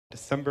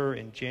December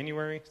and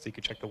January, so you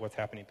can check the What's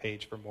Happening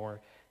page for more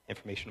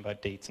information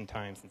about dates and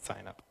times and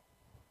sign up.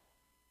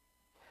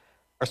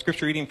 Our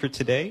scripture reading for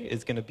today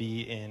is going to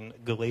be in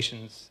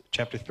Galatians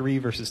chapter 3,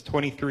 verses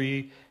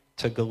 23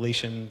 to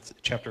Galatians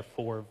chapter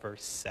 4,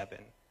 verse 7.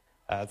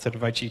 So I'd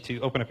invite you to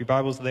open up your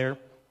Bibles there.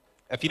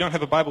 If you don't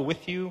have a Bible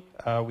with you,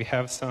 we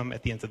have some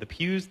at the ends of the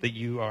pews that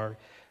you are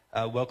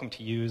welcome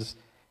to use.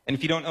 And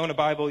if you don't own a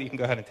Bible, you can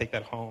go ahead and take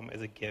that home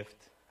as a gift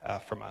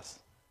from us.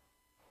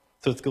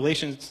 So it's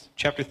Galatians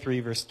chapter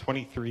 3, verse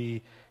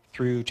 23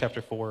 through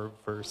chapter 4,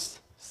 verse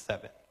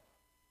 7.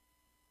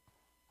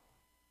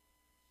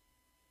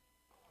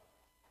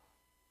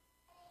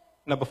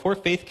 Now before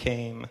faith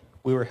came,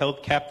 we were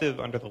held captive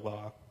under the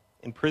law,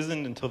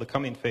 imprisoned until the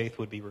coming faith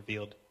would be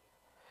revealed.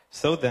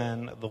 So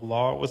then, the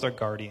law was our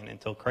guardian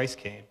until Christ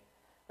came,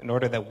 in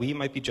order that we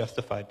might be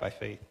justified by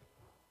faith.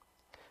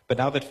 But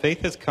now that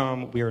faith has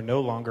come, we are no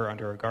longer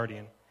under a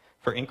guardian.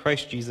 For in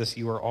Christ Jesus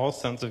you are all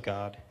sons of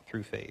God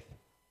through faith.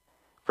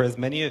 For as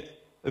many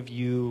of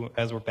you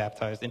as were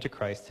baptized into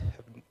Christ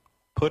have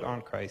put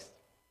on Christ.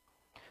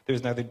 There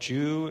is neither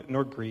Jew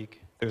nor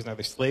Greek, there is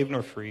neither slave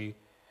nor free,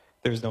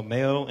 there is no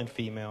male and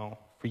female,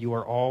 for you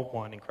are all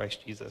one in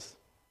Christ Jesus.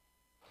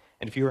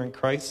 And if you are in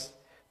Christ,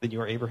 then you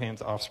are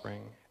Abraham's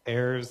offspring,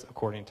 heirs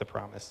according to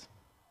promise.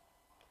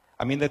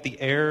 I mean that the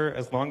heir,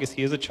 as long as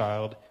he is a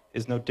child,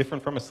 is no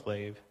different from a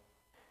slave,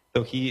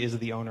 though he is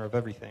the owner of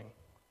everything.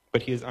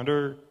 But he is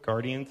under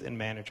guardians and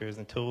managers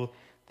until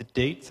the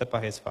date set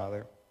by his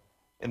father.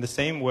 In the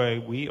same way,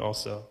 we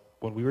also,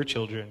 when we were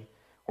children,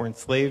 were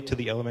enslaved to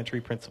the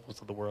elementary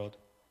principles of the world.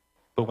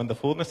 But when the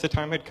fullness of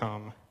time had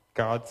come,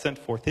 God sent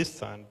forth his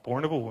Son,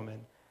 born of a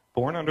woman,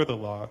 born under the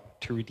law,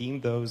 to redeem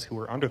those who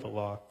were under the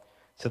law,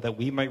 so that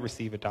we might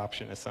receive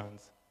adoption as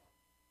sons.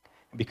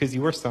 And because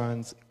you are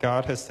sons,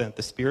 God has sent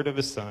the Spirit of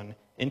his Son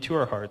into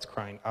our hearts,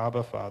 crying,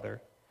 Abba,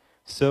 Father.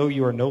 So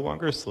you are no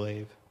longer a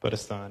slave, but a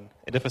son.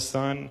 And if a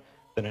son,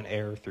 then an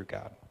heir through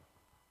God.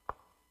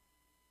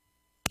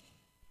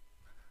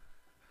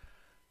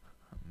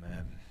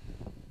 Amen.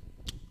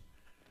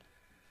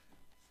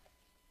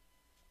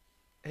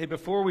 Hey,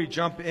 before we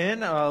jump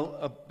in,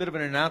 a bit of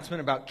an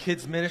announcement about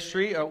kids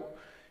ministry.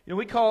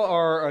 We call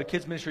our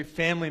kids ministry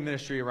family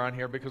ministry around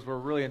here because we're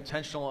really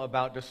intentional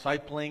about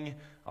discipling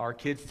our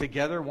kids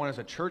together, one as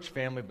a church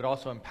family, but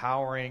also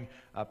empowering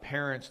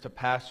parents to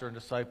pastor and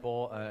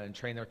disciple and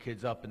train their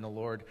kids up in the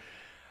Lord.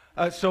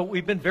 So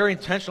we've been very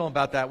intentional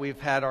about that. We've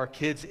had our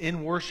kids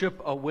in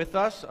worship with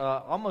us,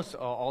 almost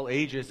all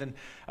ages, and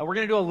we're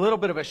going to do a little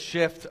bit of a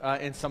shift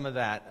in some of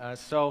that.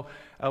 So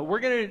we're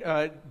going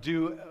to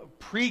do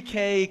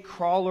pre-K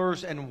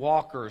crawlers and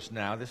walkers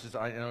now.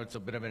 I know it's a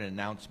bit of an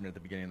announcement at the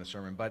beginning of the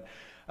sermon, but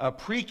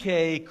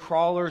pre-K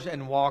crawlers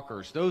and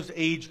walkers, those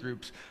age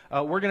groups,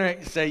 we're going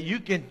to say you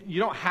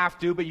don't have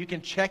to, but you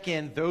can check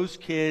in those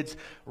kids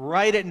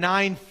right at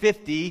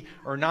 9:50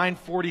 or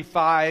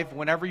 9:45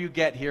 whenever you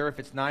get here. If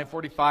it's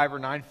 9:45 or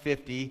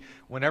 9:50,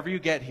 whenever you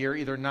get here,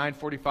 either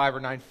 9:45 or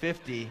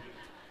 9:50.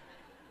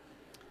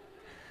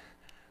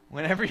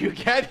 Whenever you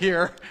get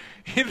here,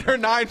 either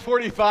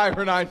 9:45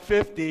 or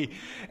 9:50,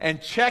 and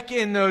check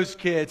in those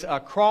kids,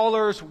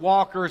 crawlers,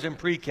 walkers, and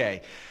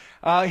pre-K.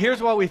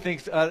 Here's what we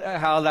think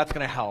how that's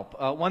going to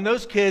help. When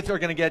those kids are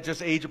going to get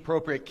just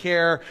age-appropriate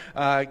care,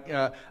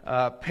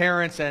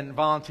 parents and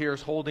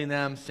volunteers holding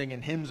them,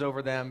 singing hymns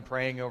over them,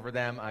 praying over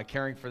them,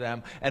 caring for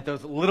them at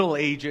those little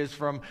ages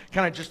from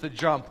kind of just the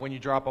jump when you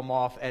drop them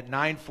off at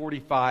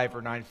 9:45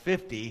 or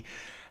 9:50.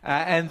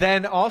 And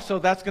then also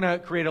that's going to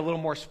create a little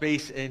more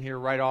space in here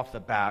right off the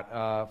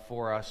bat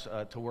for us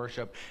to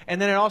worship. And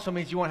then it also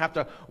means you won't have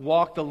to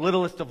walk the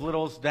littlest of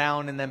littles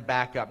down and then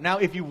back up. Now,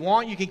 if you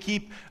want, you can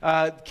keep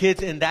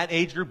kids in that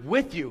age group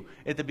with you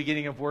at the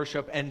beginning of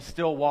worship and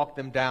still walk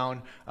them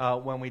down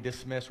when we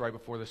dismiss right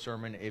before the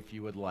sermon if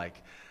you would like.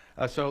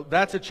 So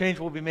that's a change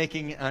we'll be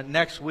making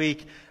next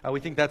week.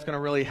 We think that's going to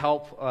really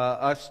help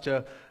us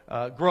to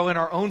grow in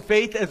our own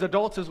faith as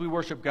adults as we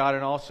worship God,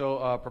 and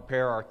also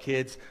prepare our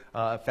kids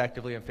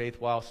effectively in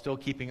faith while still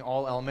keeping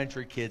all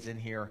elementary kids in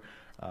here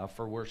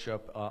for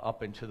worship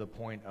up into the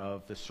point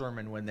of the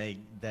sermon when they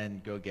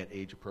then go get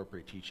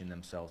age-appropriate teaching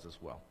themselves as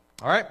well.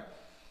 All right?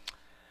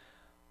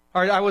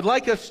 All right, I would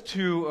like us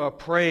to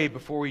pray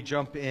before we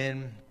jump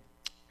in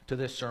to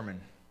this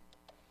sermon.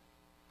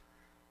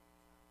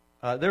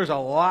 There's a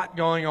lot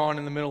going on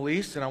in the Middle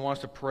East, and I want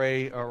us to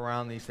pray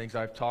around these things.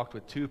 I've talked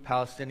with 2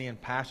 Palestinian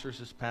pastors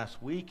this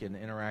past week and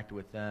interacted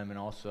with them, and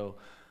also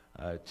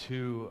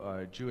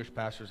 2 Jewish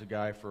pastors, a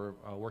guy for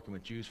working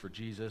with Jews for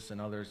Jesus and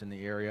others in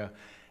the area.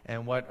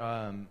 And what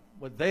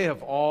they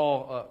have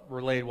all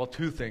relayed, well,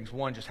 2 things.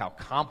 One, just how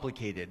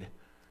complicated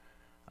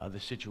the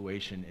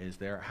situation is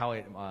there, how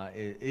it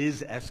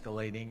is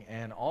escalating,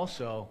 and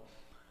also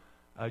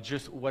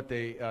just what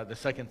the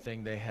second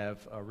thing they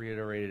have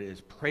reiterated is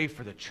pray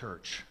for the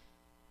church.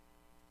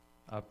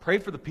 Pray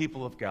for the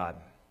people of God.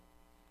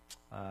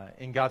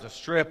 In Gaza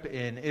Strip,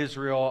 in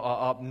Israel,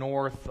 up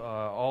north,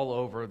 all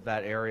over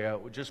that area.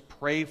 Just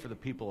pray for the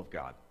people of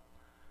God.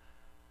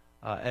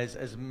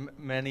 as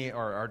many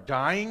are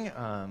dying,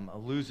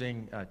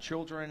 losing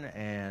children,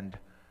 and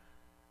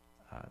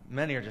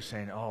many are just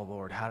saying, "Oh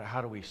Lord,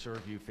 how do we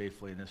serve you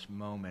faithfully in this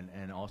moment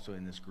and also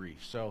in this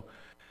grief?" So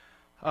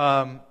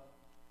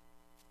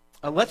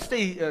let's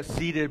stay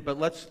seated, but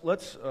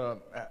let's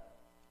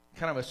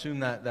kind of assume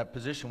that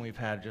position we've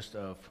had just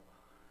of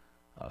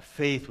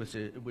faith,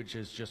 which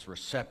is just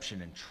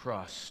reception and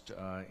trust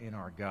in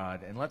our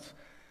God. And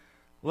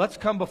let's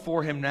come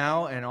before Him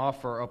now and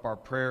offer up our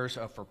prayers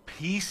for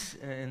peace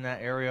in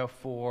that area,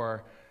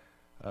 for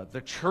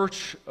the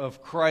church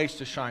of Christ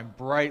to shine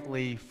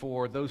brightly,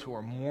 for those who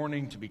are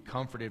mourning to be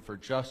comforted, for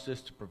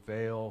justice to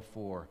prevail,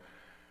 for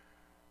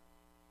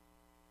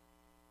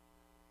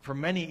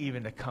many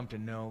even to come to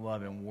know,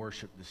 love, and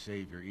worship the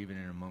Savior, even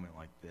in a moment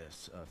like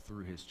this,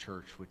 through His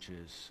church, which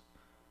is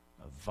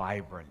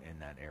vibrant in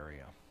that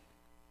area.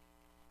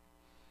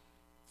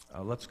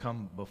 Let's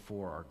come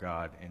before our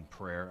God in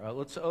prayer.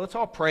 Let's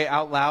all pray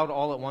out loud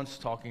all at once,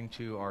 talking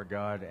to our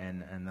God,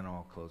 and then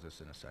I'll close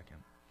this in a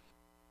second.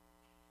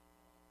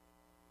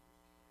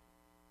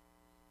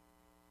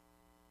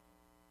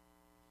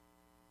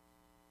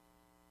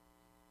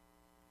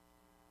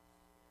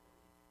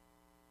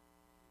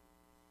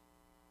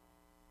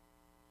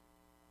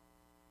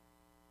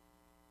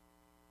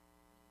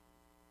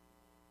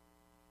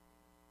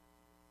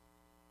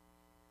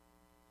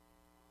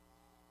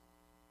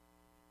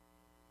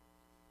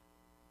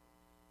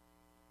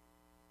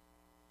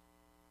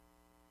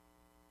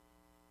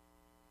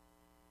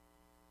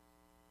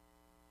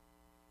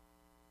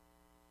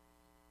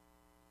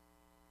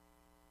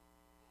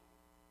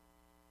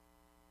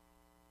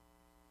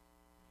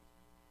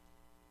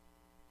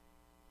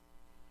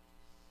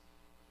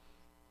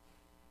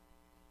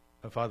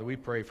 Father, we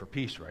pray for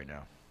peace right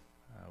now.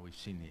 We've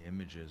seen the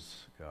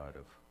images, God,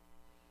 of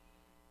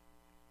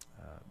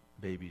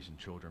babies and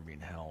children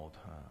being held.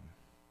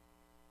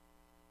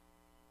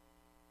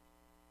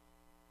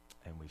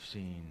 And we've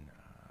seen,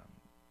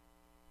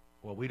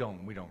 we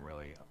don't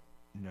really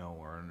know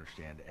or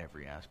understand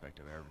every aspect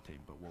of everything,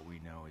 but what we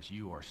know is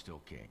you are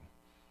still King.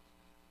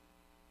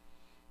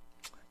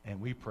 And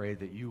we pray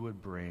that you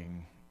would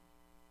bring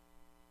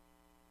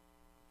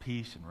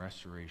peace and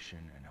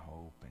restoration and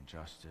hope and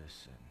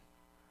justice and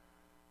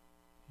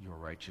your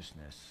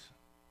righteousness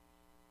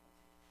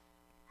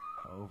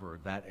over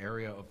that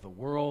area of the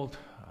world.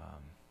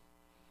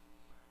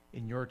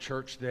 In your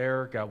church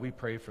there, God, we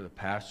pray for the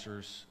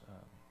pastors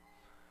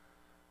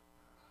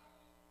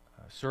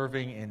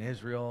serving in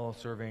Israel,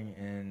 serving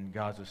in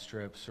Gaza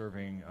Strip,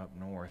 serving up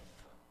north.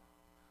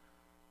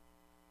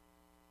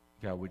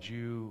 God, would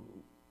you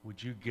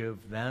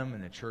give them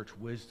and the church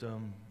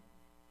wisdom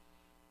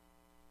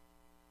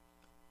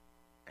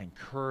and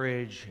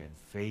courage and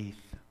faith?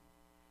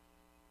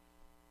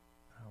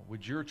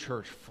 Would your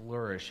church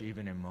flourish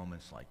even in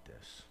moments like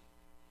this?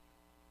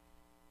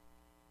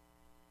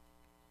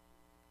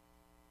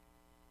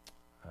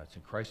 It's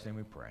in Christ's name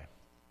we pray.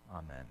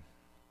 Amen.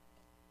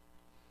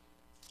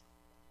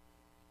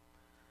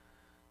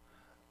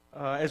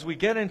 As we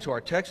get into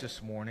our text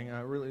this morning,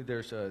 really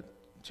there's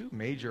two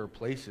major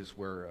places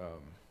where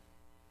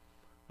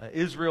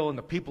Israel and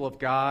the people of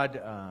God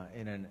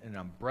in an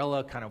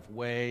umbrella kind of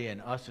way,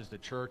 and us as the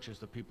church, as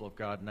the people of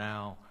God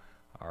now,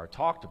 are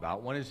talked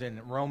about. One is in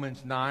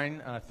Romans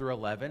 9 through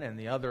 11, and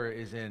the other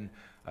is in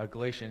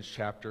Galatians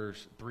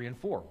chapters 3 and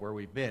 4, where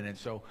we've been. And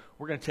so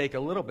we're going to take a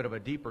little bit of a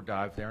deeper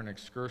dive there and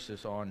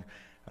excursus on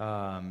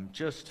some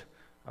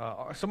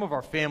of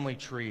our family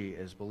tree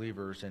as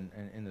believers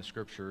in the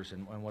Scriptures,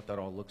 and what that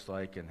all looks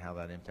like and how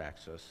that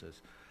impacts us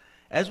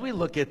as we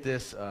look at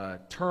this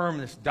term,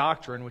 this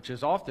doctrine, which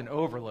is often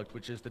overlooked,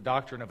 which is the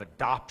doctrine of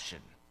adoption.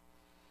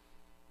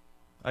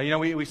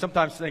 We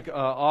sometimes think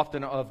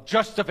often of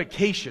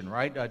justification,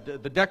 right?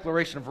 The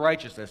declaration of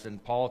righteousness,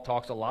 and Paul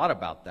talks a lot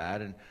about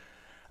that.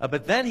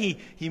 But then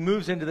he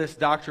moves into this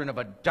doctrine of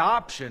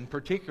adoption,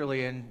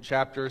 particularly in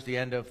chapters, the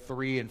end of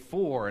 3 and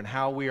 4, and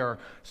how we are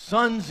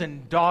sons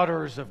and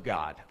daughters of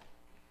God.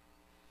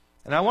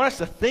 And I want us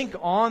to think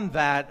on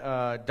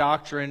that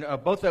doctrine,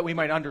 both that we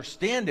might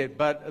understand it,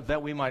 but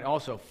that we might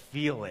also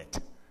feel it.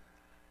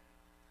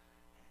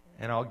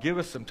 And I'll give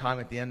us some time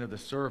at the end of the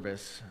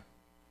service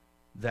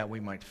that we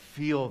might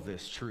feel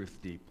this truth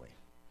deeply.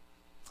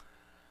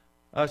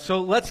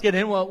 So let's get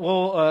in.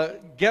 We'll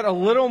get a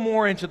little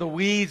more into the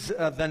weeds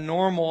than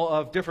normal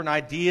of different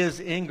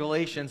ideas in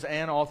Galatians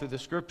and all through the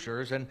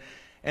Scriptures. And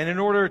in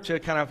order to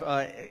kind of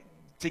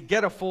to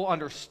get a full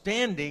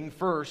understanding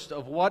first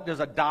of what does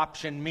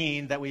adoption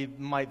mean, that we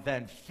might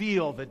then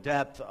feel the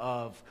depth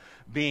of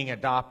being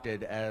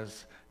adopted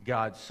as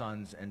God's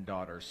sons and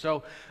daughters.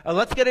 So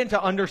let's get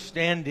into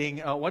understanding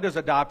what does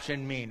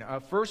adoption mean.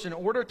 First, in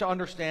order to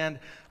understand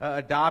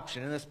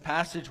adoption, in this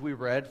passage we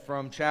read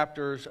from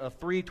chapters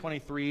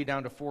 3:23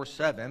 down to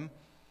 4:7,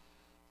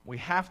 we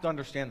have to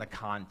understand the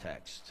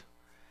context.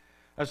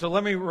 So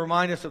let me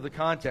remind us of the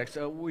context.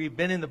 We've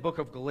been in the book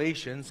of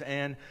Galatians,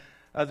 and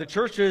The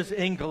churches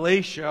in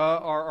Galatia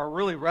are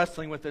really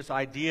wrestling with this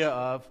idea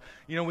of,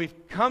 we've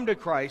come to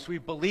Christ,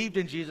 we've believed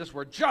in Jesus,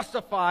 we're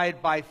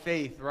justified by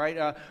faith,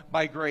 right?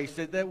 By grace.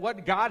 That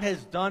what God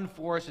has done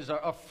for us is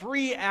a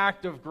free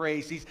act of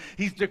grace.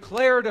 He's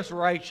declared us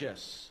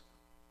righteous.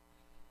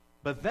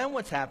 But then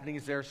what's happening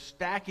is they're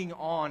stacking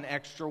on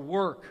extra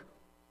work.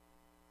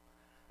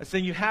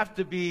 Saying you have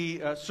to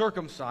be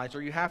circumcised,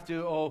 or you have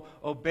to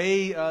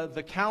obey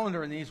the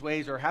calendar in these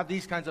ways, or have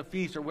these kinds of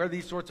feasts, or wear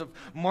these sorts of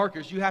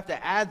markers. You have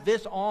to add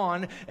this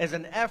on as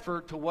an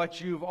effort to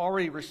what you've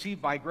already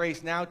received by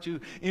grace, now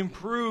to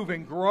improve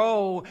and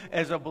grow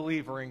as a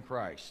believer in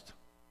Christ.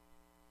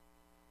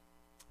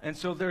 And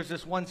so there's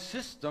this one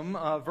system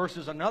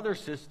versus another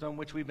system,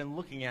 which we've been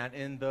looking at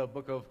in the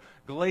book of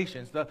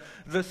Galatians.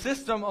 The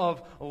system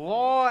of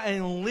law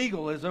and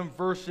legalism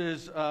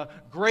versus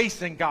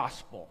grace and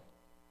gospel.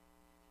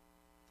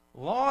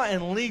 Law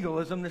and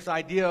legalism, this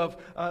idea of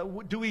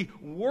do we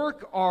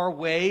work our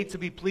way to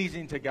be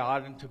pleasing to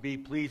God and to be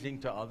pleasing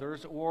to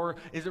others, or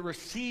is it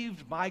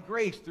received by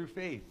grace through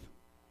faith?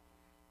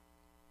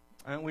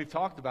 And we've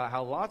talked about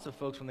how lots of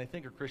folks, when they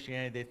think of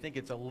Christianity, they think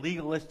it's a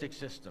legalistic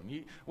system.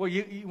 When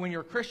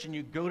you're a Christian,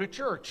 you go to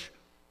church.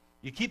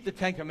 You keep the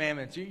Ten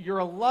Commandments. You're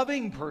a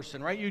loving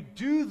person, right? You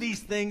do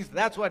these things.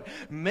 That's what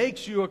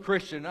makes you a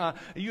Christian.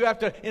 You have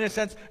to, in a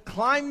sense,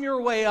 climb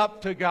your way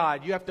up to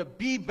God. You have to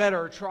be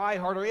better, try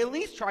harder, at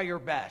least try your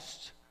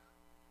best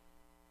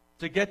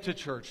to get to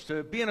church,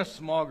 to be in a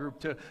small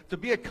group, to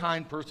be a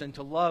kind person,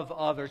 to love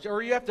others.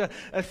 Or you have to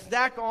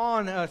stack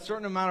on a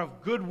certain amount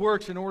of good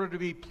works in order to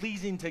be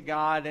pleasing to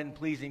God and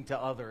pleasing to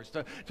others,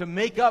 to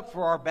make up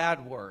for our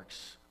bad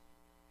works.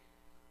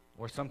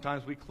 Or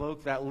sometimes we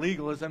cloak that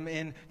legalism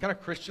in kind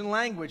of Christian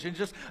language and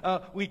just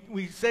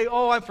we say,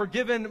 I'm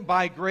forgiven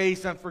by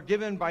grace, I'm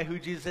forgiven by who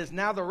Jesus is.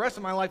 Now the rest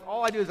of my life,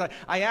 all I do is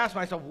I ask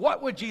myself,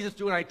 what would Jesus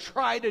do? And I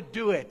try to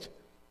do it.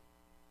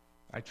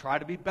 I try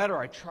to be better.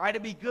 I try to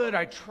be good.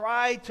 I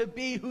try to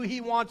be who he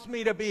wants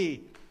me to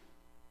be.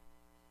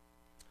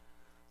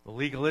 The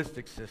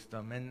legalistic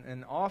system.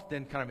 And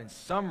often, kind of in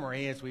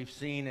summary, as we've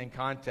seen in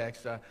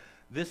context,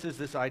 this is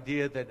this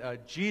idea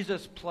that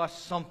Jesus plus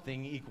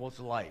something equals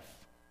life.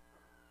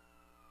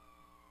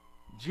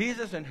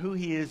 Jesus and who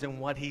he is and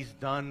what he's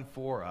done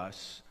for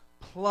us,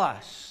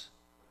 plus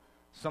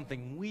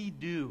something we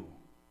do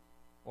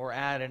or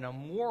add in a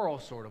moral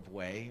sort of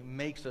way,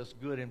 makes us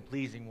good and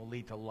pleasing, will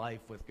lead to life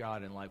with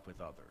God and life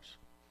with others.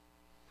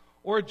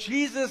 Or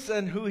Jesus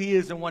and who he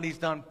is and what he's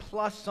done,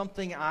 plus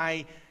something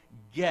I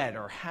get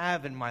or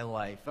have in my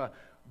life.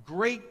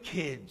 Great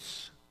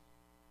kids.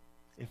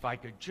 If I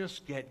could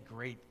just get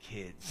great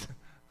kids,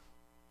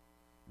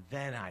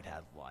 then I'd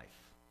have life.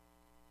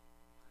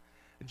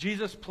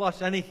 Jesus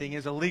plus anything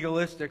is a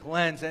legalistic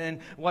lens. And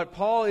what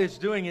Paul is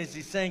doing is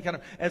he's saying, kind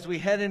of, as we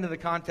head into the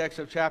context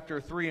of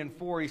chapter 3 and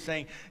 4, he's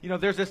saying,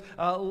 there's this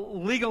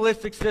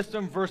legalistic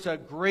system versus a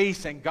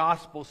grace and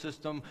gospel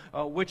system.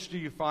 Which do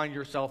you find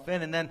yourself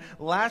in? And then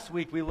last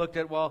week we looked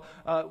at,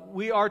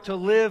 we are to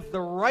live, the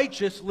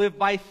righteous live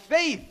by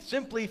faith,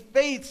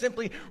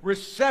 simply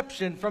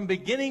reception from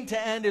beginning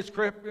to end as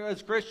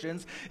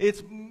Christians.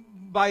 It's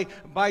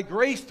by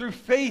grace through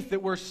faith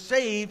that we're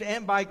saved,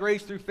 and by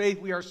grace through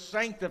faith we are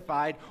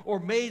sanctified or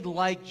made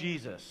like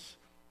Jesus.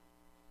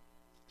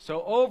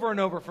 So over and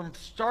over, from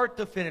start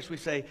to finish, we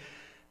say,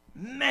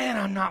 man,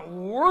 I'm not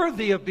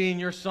worthy of being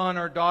your son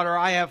or daughter.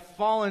 I have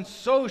fallen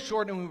so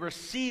short, and we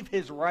receive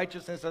his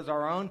righteousness as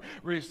our own,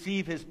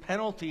 receive his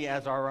penalty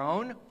as our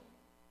own.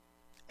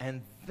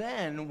 And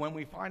then when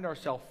we find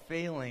ourselves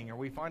failing, or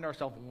we find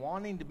ourselves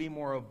wanting to be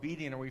more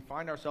obedient, or we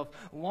find ourselves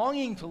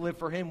longing to live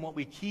for him, what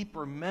we keep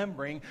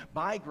remembering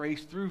by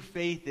grace through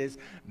faith is,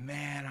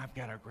 man, I've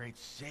got a great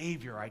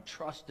Savior. I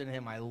trust in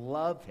him. I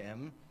love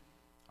him.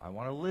 I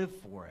want to live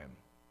for him.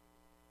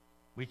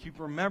 We keep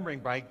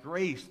remembering by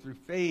grace through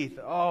faith,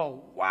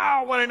 oh,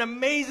 wow, what an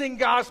amazing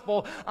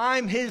gospel.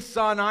 I'm his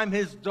son. I'm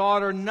his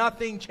daughter.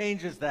 Nothing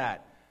changes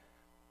that.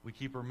 We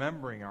keep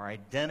remembering our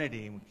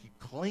identity, and we keep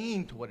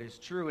clinging to what is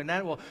true, and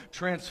that will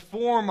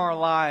transform our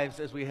lives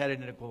as we head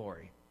into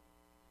glory.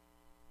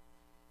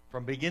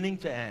 From beginning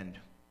to end.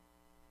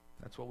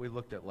 That's what we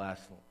looked at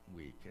last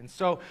week. And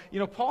so,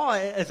 Paul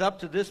is up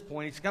to this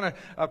point. He's kind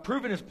of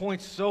proven his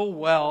point so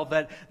well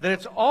that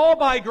it's all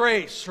by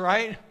grace,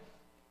 right?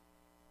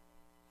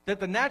 That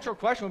the natural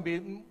question would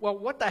be, well,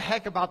 what the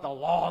heck about the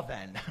law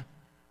then?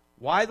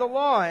 Why the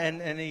law?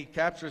 And he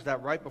captures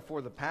that right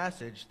before the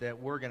passage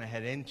that we're going to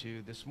head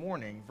into this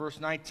morning. Verse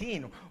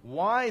 19.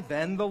 Why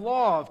then the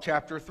law of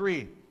chapter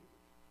 3?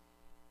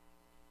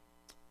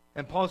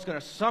 And Paul's going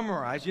to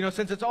summarize,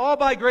 since it's all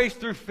by grace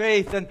through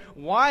faith, then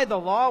why the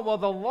law? Well,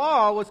 the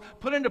law was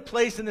put into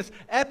place in this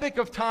epoch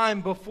of time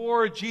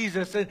before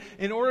Jesus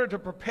in order to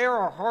prepare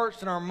our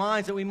hearts and our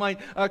minds that we might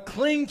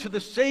cling to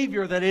the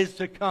Savior that is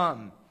to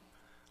come.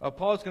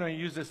 Paul's going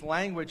to use this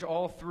language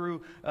all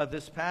through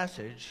this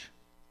passage.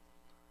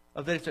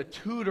 That it's a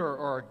tutor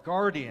or a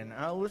guardian.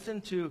 Listen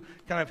to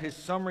kind of his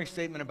summary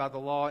statement about the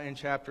law in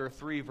chapter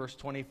 3, verse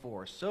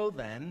 24. So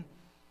then,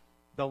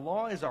 the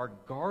law is our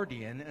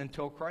guardian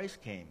until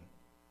Christ came,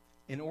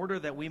 in order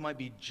that we might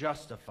be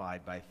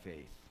justified by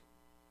faith.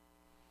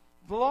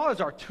 The law is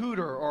our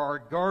tutor or our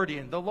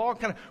guardian. The law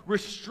kind of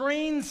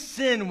restrains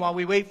sin while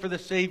we wait for the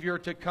Savior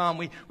to come.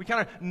 We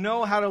kind of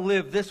know how to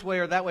live this way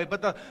or that way.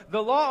 But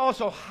the law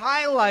also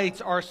highlights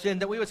our sin,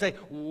 that we would say,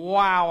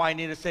 wow, I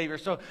need a Savior.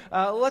 So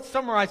let's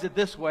summarize it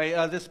this way,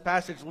 this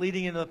passage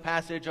leading into the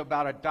passage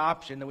about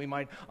adoption, that we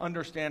might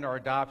understand our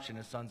adoption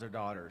as sons or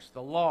daughters.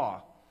 The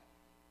law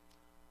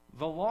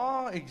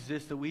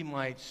exists that we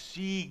might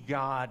see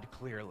God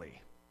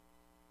clearly.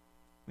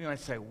 We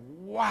might say,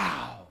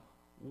 wow,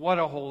 what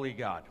a holy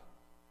God.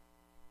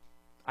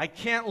 I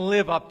can't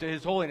live up to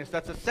his holiness.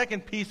 That's the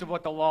second piece of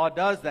what the law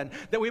does then,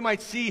 that we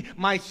might see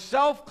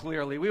myself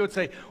clearly. We would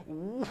say,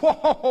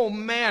 whoa,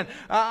 man,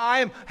 I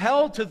am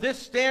held to this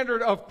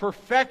standard of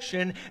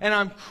perfection, and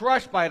I'm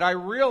crushed by it. I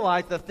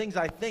realize the things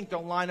I think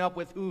don't line up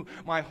with who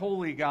my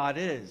holy God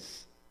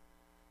is.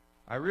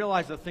 I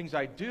realize the things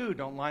I do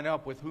don't line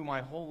up with who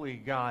my holy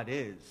God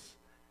is.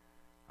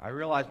 I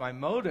realize my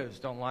motives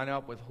don't line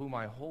up with who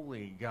my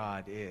holy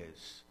God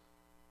is.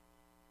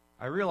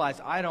 I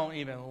realize I don't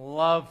even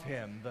love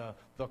him,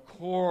 the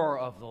core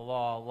of the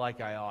law,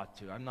 like I ought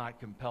to. I'm not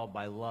compelled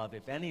by love.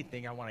 If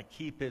anything, I want to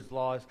keep his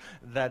laws,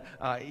 that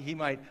he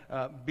might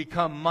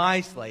become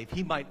my slave.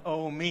 He might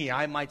owe me.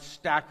 I might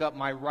stack up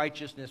my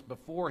righteousness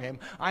before him.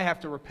 I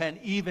have to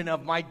repent even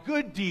of my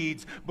good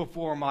deeds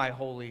before my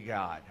holy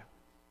God.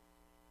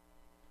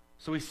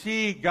 So we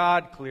see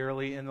God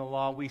clearly in the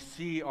law. We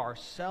see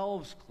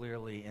ourselves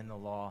clearly in the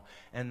law.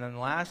 And then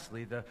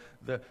lastly,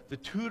 the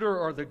tutor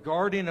or the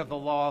guardian of the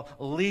law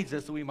leads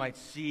us that we might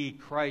see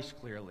Christ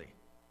clearly.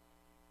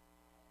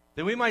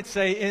 That we might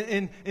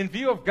say, in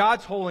view of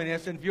God's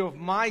holiness, in view of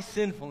my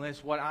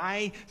sinfulness, what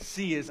I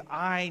see is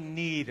I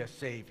need a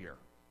Savior.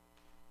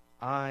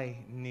 I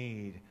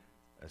need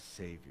a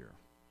Savior.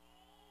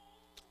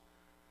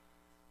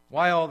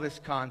 Why all this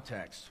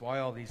context? Why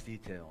all these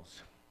details?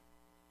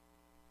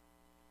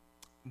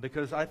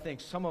 Because I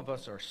think some of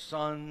us are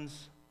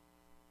sons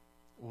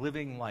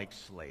living like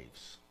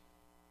slaves.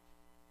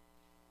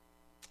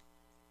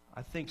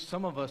 I think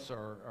some of us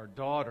are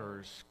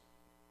daughters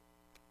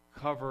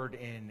covered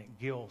in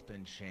guilt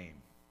and shame.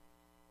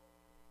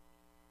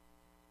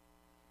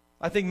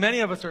 I think many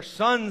of us are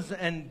sons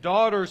and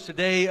daughters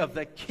today of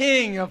the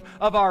King, of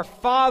our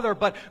Father,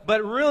 but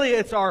really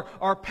it's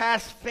our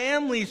past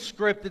family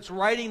script that's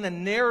writing the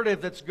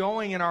narrative that's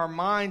going in our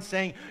minds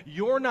saying,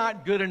 you're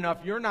not good enough,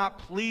 you're not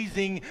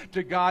pleasing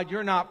to God,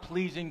 you're not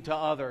pleasing to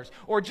others.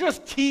 Or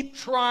just keep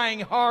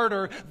trying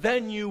harder,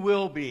 then you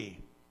will be.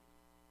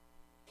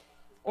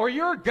 Or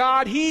your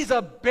God, he's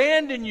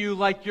abandoned you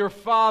like your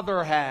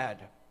father had.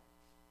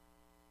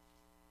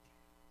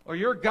 Or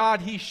your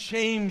God, he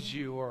shames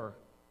you or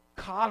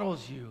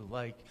coddles you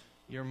like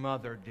your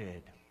mother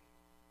did.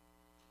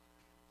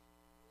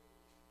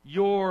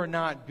 You're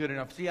not good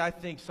enough. See, I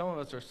think some of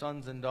us are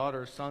sons and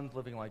daughters, sons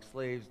living like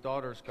slaves,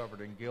 daughters covered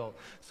in guilt,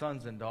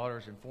 sons and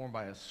daughters informed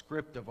by a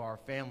script of our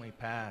family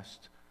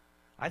past.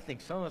 I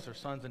think some of us are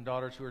sons and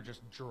daughters who are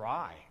just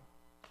dry.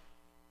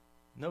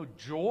 No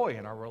joy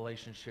in our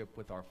relationship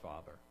with our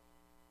Father.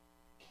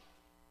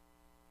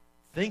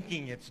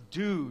 Thinking it's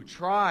do,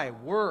 try,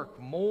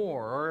 work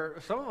more. Or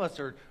some of us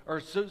are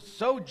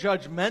so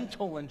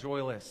judgmental and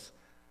joyless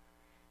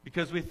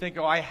because we think,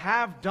 oh,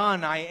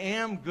 I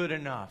am good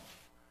enough.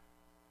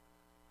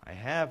 I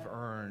have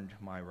earned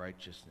my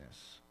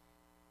righteousness.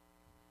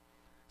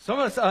 Some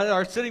of us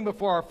are sitting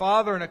before our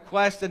Father in a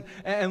quest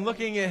and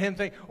looking at him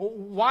saying,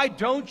 why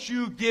don't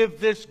you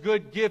give this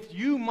good gift?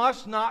 You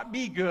must not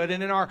be good.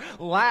 And in our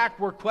lack,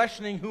 we're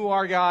questioning who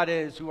our God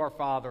is, who our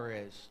Father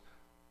is.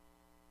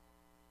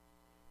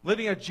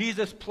 Living a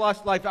Jesus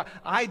plus life.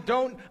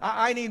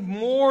 I need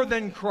more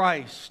than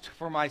Christ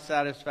for my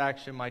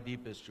satisfaction, my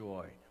deepest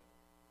joy.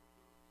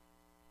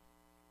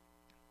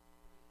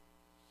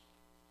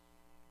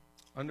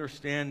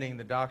 Understanding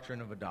the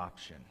doctrine of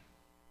adoption.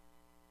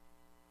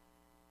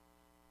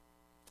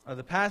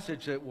 The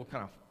passage that we'll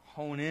kind of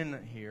hone in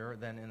here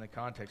then in the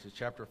context is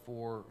chapter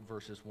 4,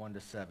 verses 1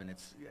 to 7.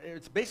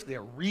 It's basically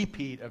a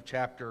repeat of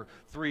chapter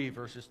 3,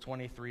 verses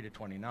 23 to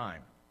 29.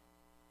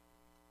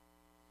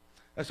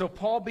 And so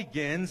Paul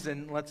begins,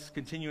 and let's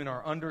continue in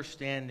our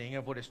understanding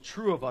of what is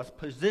true of us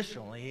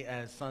positionally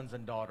as sons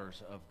and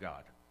daughters of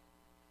God.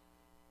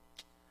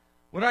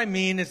 What I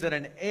mean is that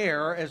an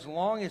heir, as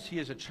long as he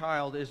is a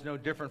child, is no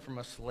different from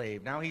a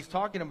slave. Now, he's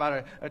talking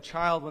about a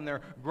child when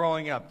they're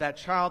growing up. That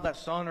child, that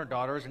son or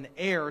daughter, is an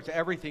heir to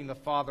everything the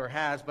father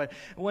has. But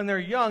when they're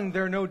young,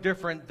 they're no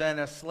different than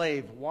a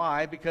slave.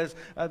 Why? Because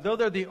though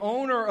they're the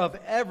owner of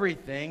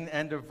everything,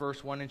 end of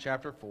verse 1 in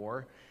chapter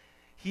 4,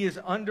 he is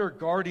under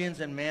guardians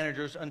and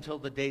managers until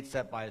the date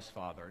set by his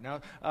father.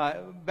 Now,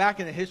 back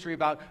in the history,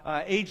 about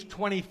age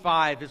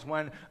 25 is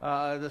when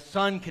the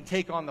son can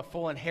take on the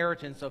full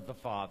inheritance of the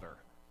father.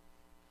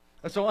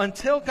 And so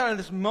until kind of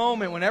this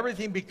moment when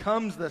everything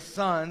becomes the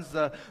sons,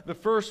 the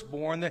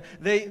firstborn,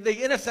 they,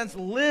 in a sense,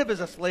 live as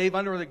a slave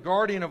under the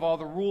guardian of all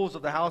the rules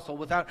of the household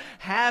without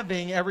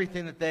having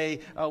everything that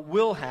they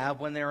will have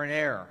when they're an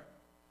heir.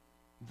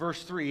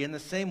 Verse 3, in the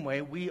same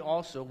way, we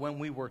also, when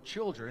we were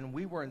children,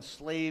 we were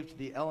enslaved to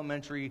the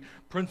elementary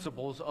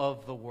principles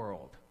of the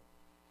world.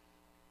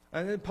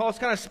 And Paul's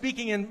kind of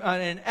speaking in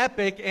an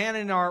epic and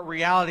in our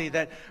reality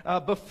that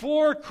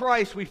before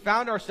Christ, we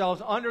found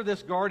ourselves under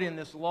this guardian,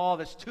 this law,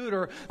 this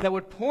tutor that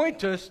would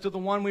point us to the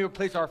one we would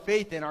place our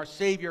faith in, our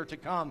Savior to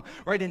come.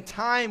 Right? In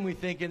time, we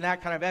think in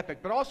that kind of epic,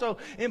 but also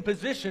in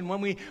position.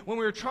 When we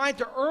were trying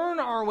to earn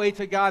our way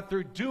to God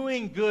through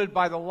doing good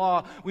by the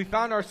law, we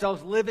found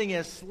ourselves living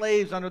as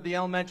slaves under the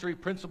elementary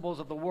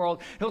principles of the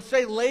world. He'll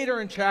say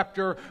later in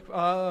chapter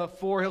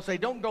 4, he'll say,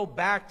 don't go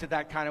back to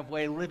that kind of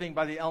way, living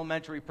by the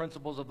elementary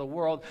principles of the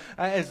world,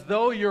 as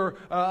though you're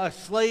a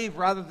slave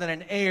rather than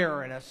an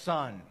heir and a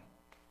son.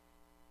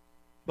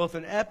 Both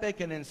in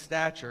epic and in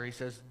stature, he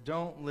says,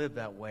 don't live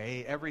that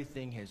way.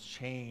 Everything has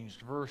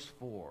changed. Verse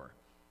 4.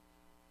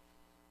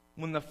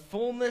 When the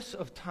fullness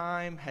of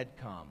time had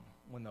come,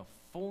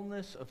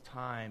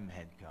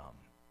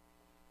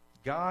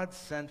 God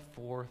sent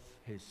forth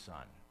his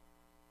Son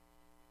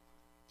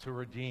to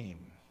redeem,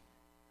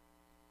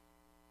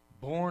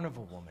 born of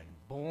a woman,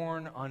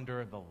 born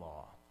under the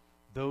law,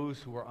 those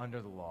who are under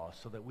the law,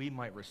 so that we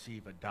might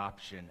receive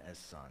adoption as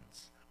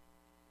sons.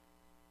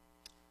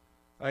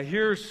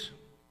 Here's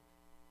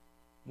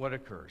what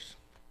occurs.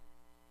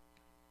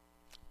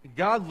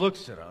 God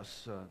looks at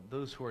us,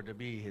 those who are to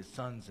be his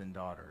sons and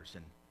daughters,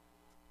 and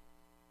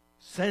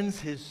sends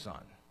his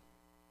Son,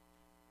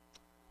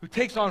 who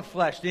takes on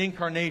flesh, the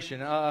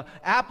incarnation.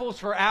 Apples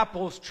for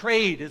apples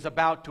trade is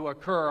about to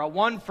occur, a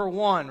one for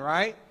one,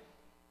 right?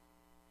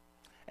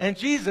 And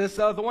Jesus,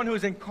 the one who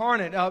is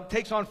incarnate,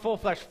 takes on full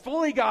flesh,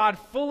 fully God,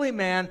 fully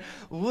man,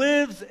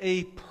 lives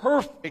a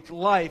perfect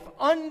life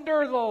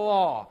under the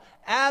law,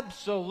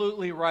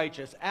 absolutely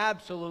righteous,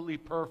 absolutely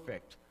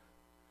perfect,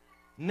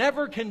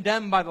 never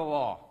condemned by the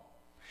law.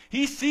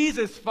 He sees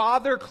his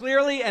Father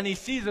clearly, and he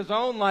sees his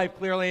own life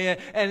clearly,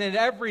 and in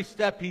every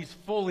step he's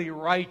fully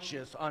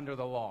righteous under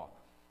the law.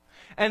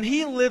 And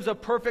he lives a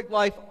perfect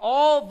life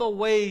all the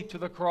way to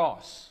the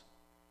cross.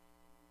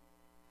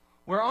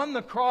 Where on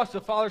the cross the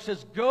Father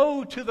says,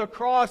 go to the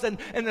cross, and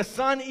the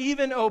Son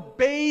even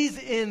obeys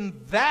in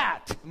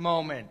that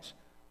moment.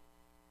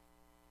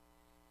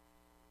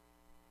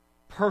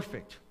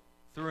 Perfect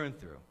through and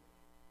through.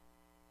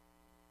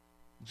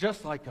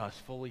 Just like us,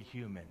 fully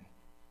human.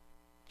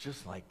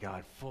 Just like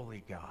God,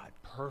 fully God.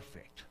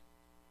 Perfect.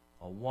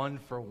 A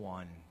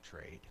one-for-one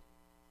trade.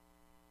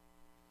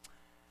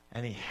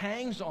 And he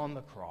hangs on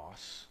the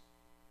cross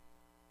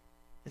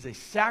as a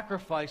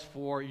sacrifice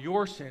for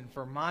your sin,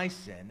 for my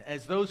sin,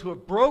 as those who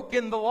have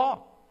broken the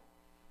law,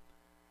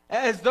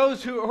 as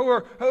those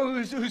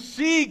who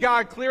see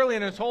God clearly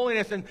in his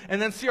holiness and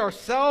then see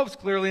ourselves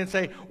clearly and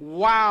say,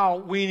 wow,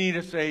 we need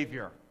a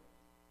Savior.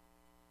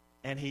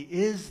 And he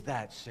is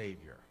that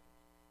Savior.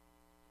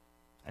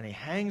 And he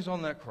hangs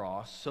on that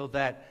cross so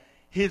that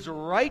his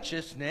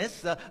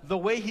righteousness, the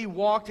way he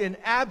walked in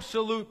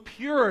absolute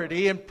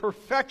purity and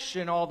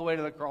perfection all the way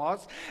to the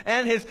cross,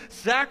 and his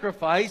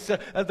sacrifice,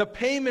 the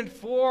payment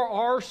for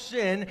our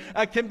sin,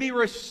 can be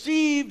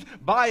received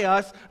by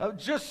us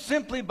just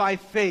simply by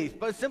faith,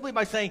 but simply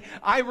by saying,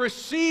 I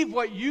receive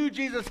what you,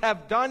 Jesus,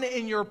 have done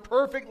in your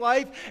perfect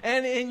life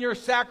and in your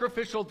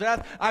sacrificial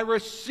death. I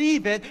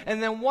receive it,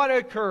 and then what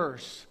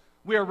occurs?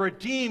 We are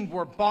redeemed,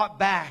 we're bought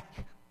back.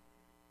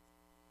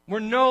 We're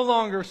no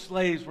longer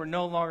slaves. We're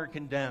no longer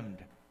condemned.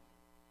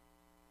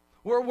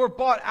 We're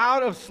bought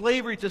out of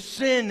slavery to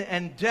sin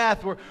and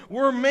death.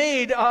 We're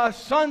made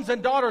sons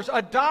and daughters,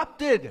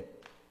 adopted.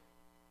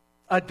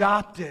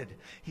 Adopted.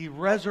 He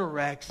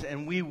resurrects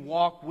and we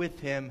walk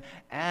with him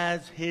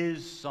as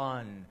his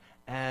son,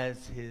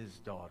 as his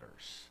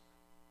daughters.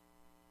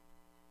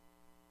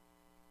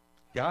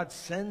 God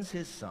sends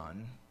his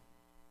Son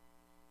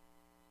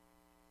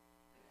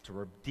to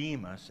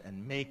redeem us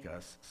and make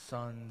us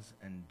sons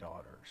and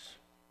daughters.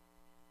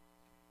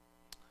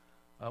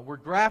 We're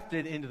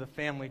grafted into the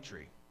family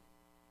tree.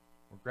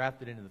 We're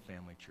grafted into the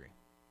family tree.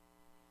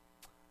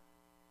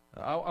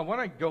 I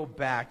want to go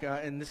back,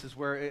 and this is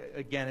where,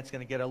 again, it's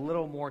going to get a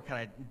little more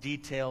kind of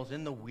details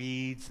in the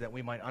weeds that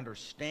we might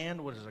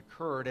understand what has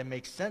occurred and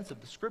make sense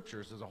of the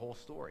Scriptures as a whole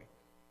story.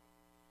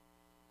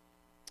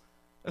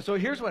 So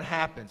here's what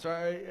happens.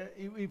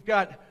 We've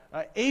got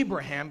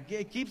Abraham.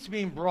 It keeps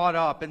being brought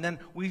up. And then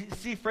we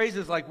see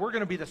phrases like, we're going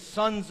to be the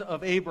sons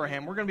of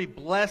Abraham. We're going to be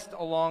blessed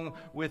along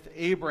with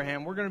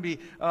Abraham. We're going to be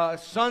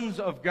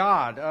sons of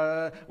God.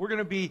 We're going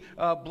to be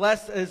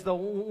blessed as the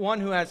one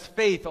who has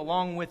faith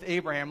along with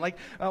Abraham. Like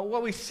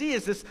what we see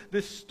is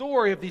this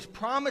story of these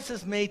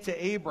promises made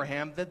to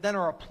Abraham that then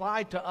are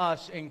applied to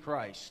us in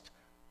Christ.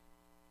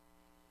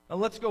 Now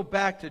let's go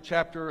back to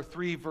chapter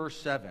 3, verse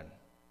 7.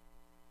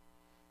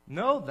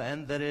 Know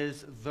then that it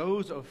is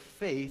those of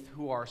faith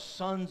who are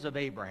sons of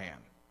Abraham.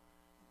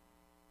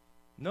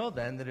 Know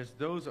then that it's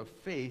those of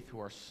faith who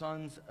are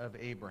sons of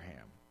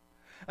Abraham.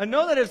 And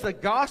know that it's the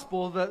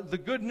gospel, the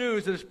good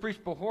news that is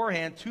preached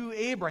beforehand to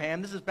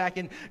Abraham. This is back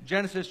in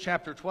Genesis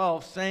chapter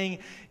 12, saying,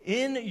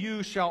 in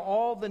you shall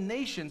all the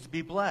nations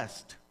be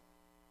blessed.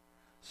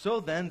 So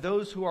then,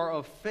 those who are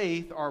of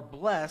faith are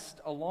blessed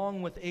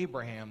along with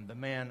Abraham, the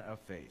man of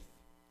faith.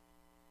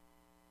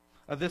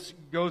 This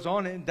goes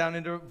on down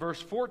into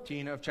verse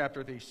 14 of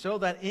chapter 3. So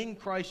that in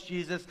Christ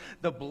Jesus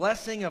the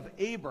blessing of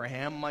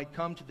Abraham might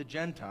come to the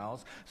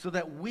Gentiles, so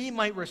that we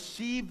might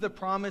receive the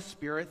promised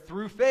Spirit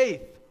through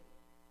faith.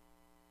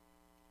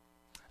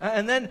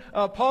 And then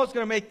Paul's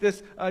going to make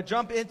this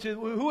jump into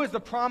who is the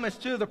promise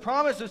to? The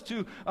promise is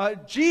to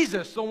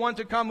Jesus, the one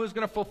to come who's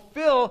going to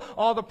fulfill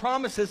all the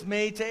promises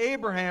made to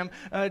Abraham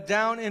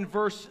down in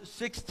verse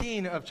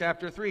 16 of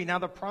chapter 3. Now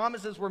the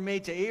promises were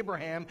made to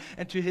Abraham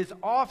and to his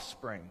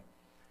offspring.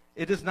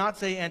 It does not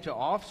say and to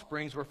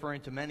offsprings,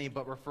 referring to many,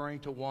 but referring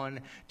to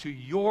one, to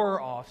your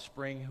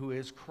offspring, who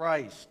is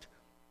Christ.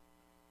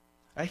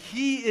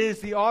 He is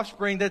the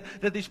offspring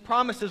that these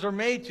promises are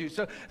made to.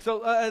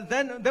 So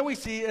then we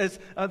see as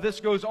this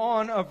goes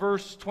on,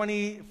 verse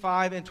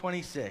 25 and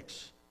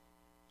 26.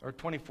 Or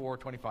 24,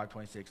 25,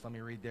 26. Let me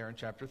read there in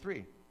chapter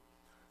 3.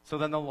 So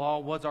then the law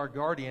was our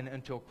guardian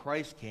until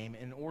Christ came,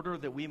 in order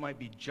that we might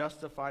be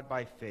justified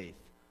by faith.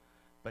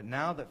 But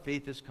now that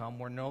faith has come,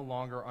 we're no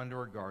longer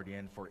under a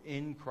guardian, for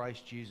in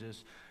Christ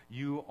Jesus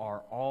you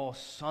are all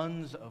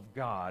sons of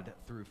God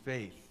through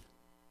faith.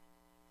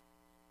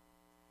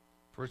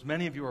 For as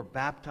many of you are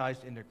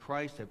baptized into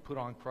Christ, have put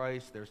on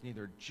Christ, there's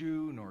neither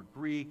Jew nor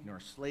Greek nor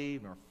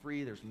slave nor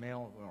free, there's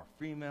male nor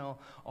female,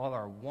 all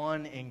are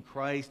one in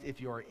Christ. If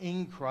you are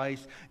in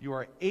Christ, you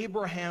are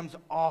Abraham's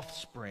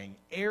offspring,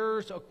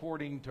 heirs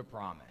according to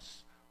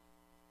promise.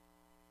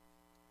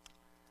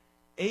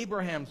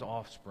 Abraham's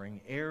offspring,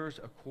 heirs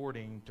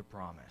according to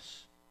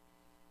promise.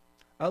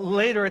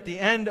 Later at the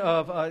end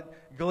of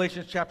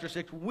Galatians chapter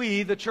 6,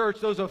 we, the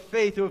church, those of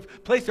faith who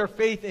have placed their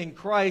faith in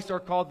Christ, are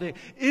called the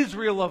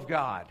Israel of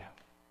God.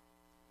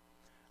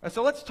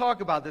 So let's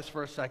talk about this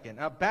for a second.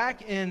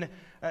 Back in,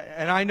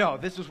 and I know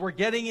this is, we're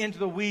getting into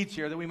the weeds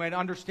here, that we might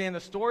understand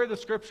the story of the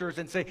Scriptures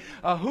and say,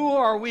 who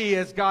are we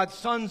as God's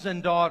sons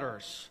and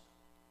daughters?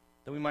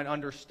 That we might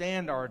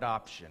understand our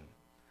adoption.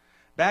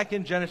 Back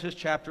in Genesis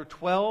chapter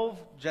 12,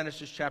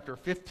 Genesis chapter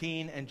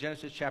 15, and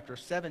Genesis chapter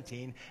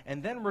 17,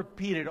 and then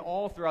repeated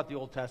all throughout the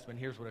Old Testament,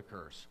 here's what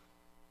occurs.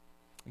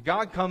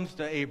 God comes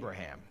to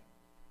Abraham,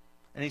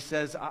 and he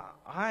says,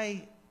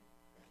 I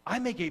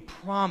make a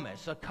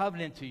promise, a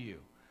covenant to you,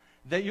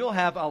 that you'll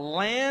have a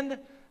land,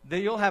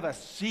 that you'll have a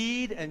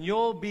seed, and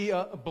you'll be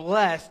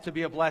blessed to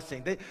be a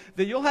blessing.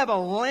 That you'll have a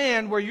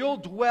land where you'll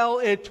dwell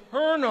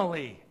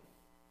eternally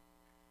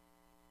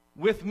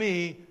with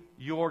me,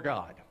 your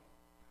God.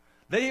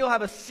 That you'll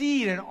have a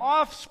seed, an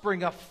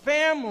offspring, a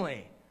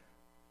family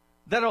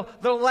that'll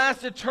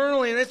last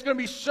eternally. And it's going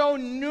to be so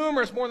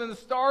numerous, more than the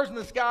stars in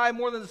the sky,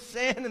 more than the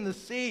sand in the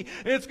sea.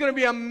 And it's going to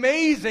be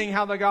amazing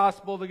how the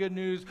gospel, the good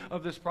news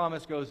of this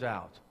promise goes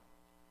out.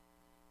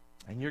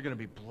 And you're going to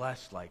be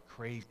blessed like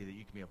crazy, that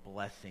you can be a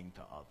blessing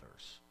to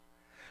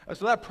others.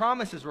 So that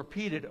promise is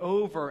repeated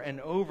over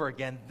and over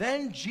again.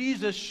 Then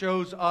Jesus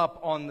shows up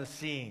on the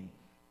scene.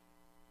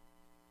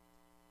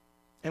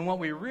 And what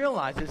we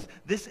realize is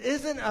this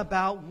isn't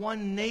about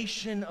one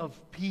nation of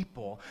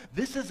people.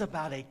 This is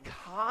about a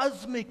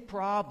cosmic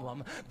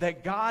problem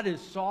that God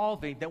is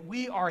solving, that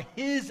we are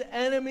His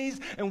enemies,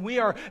 and we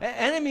are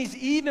enemies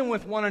even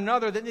with one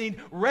another, that need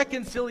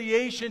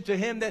reconciliation to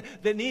Him,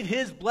 that need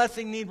His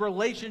blessing, need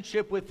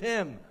relationship with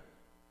Him.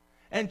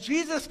 And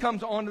Jesus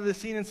comes onto the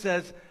scene and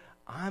says,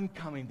 I'm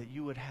coming that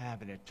you would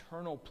have an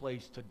eternal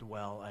place to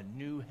dwell, a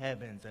new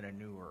heavens and a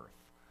new earth.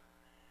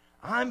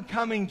 I'm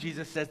coming,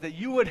 Jesus says, that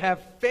you would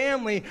have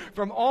family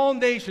from all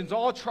nations,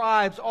 all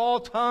tribes, all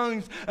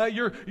tongues.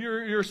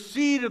 Your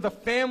seed of the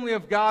family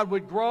of God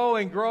would grow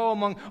and grow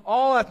among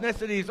all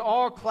ethnicities,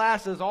 all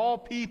classes, all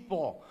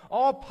people,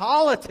 all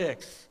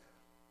politics.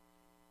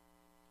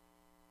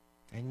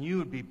 And you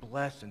would be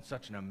blessed in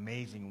such an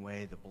amazing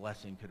way, the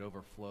blessing could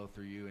overflow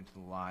through you into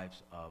the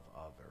lives of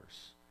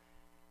others.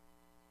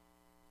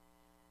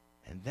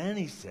 And then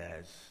he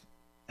says,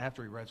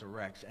 after he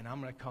resurrects, and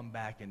I'm going to come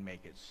back and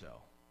make it so.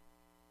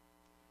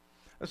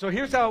 So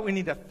here's how we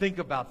need to think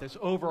about this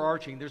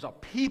overarching. There's a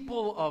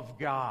people of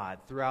God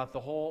throughout the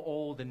whole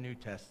Old and New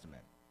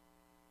Testament.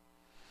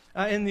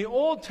 In the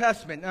Old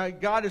Testament,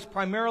 God is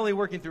primarily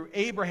working through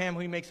Abraham, who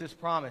He makes this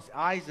promise,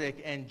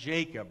 Isaac and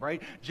Jacob, right?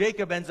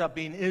 Jacob ends up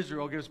being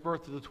Israel, gives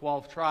birth to the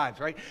 12 tribes,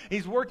 right?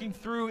 He's working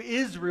through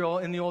Israel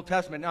in the Old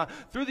Testament. Now,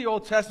 through the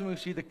Old Testament,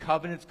 we see the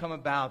covenants come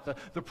about,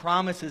 the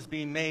promises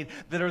being made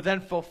that are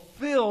then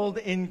fulfilled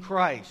in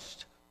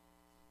Christ.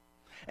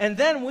 And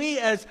then we,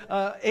 as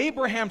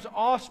Abraham's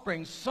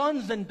offspring,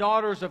 sons and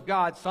daughters of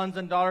God, sons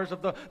and daughters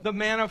of the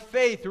man of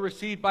faith who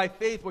received by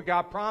faith what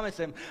God promised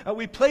him,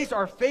 we place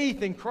our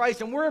faith in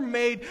Christ, and we're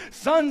made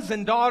sons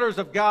and daughters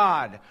of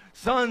God.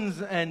 Sons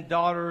and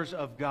daughters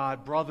of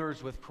God,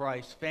 brothers with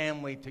Christ,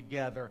 family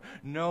together,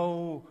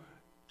 no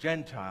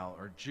Gentile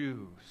or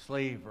Jew,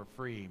 slave or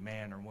free,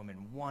 man or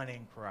woman, one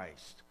in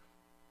Christ.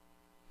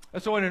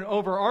 And so in an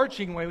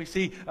overarching way, we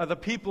see the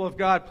people of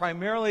God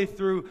primarily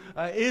through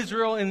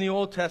Israel in the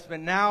Old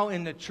Testament, now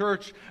in the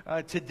church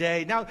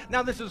today.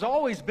 Now this has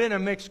always been a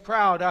mixed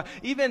crowd.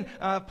 Even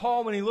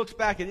Paul, when he looks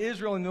back at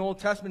Israel in the Old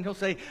Testament, he'll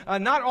say,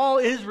 not all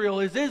Israel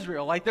is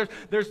Israel. Like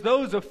there's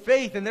those of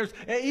faith, and there's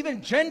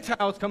even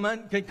Gentiles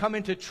can come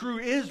into true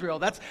Israel.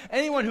 That's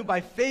anyone who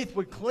by faith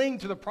would cling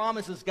to the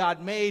promises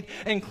God made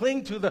and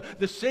cling to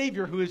the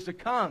Savior who is to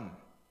come.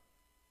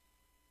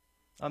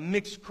 A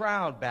mixed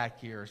crowd back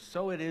here.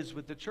 So it is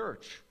with the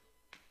church.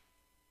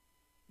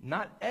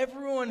 Not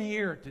everyone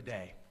here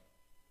today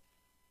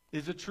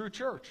is a true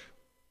church.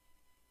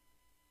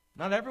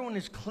 Not everyone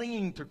is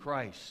clinging to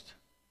Christ,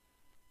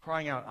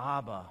 crying out,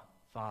 Abba,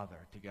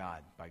 Father, to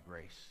God by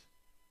grace.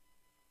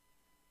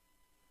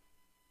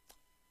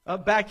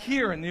 Back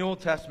here in the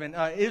Old Testament,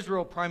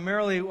 Israel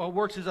primarily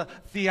works as a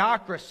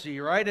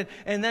theocracy, right?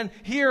 And then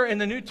here in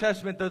the New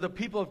Testament, the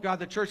people of God,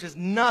 the church, is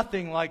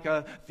nothing like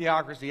a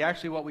theocracy.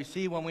 Actually, what we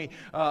see when we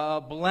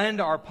blend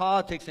our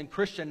politics and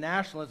Christian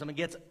nationalism, it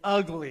gets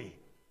ugly.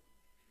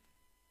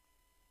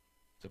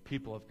 It's a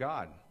people of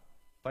God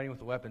fighting with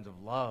the weapons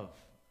of love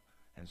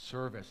and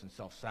service and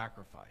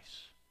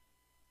self-sacrifice.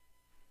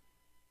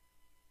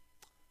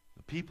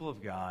 The people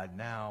of God,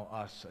 now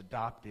us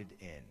adopted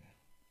in.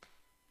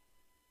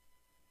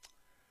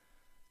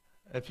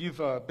 If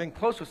you've been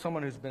close with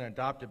someone who's been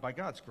adopted, by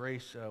God's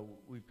grace,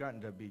 we've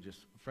gotten to be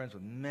just friends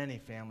with many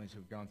families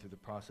who've gone through the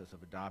process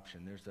of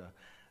adoption.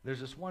 There's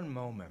this one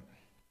moment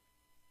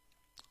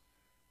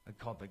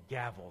called the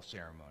gavel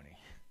ceremony.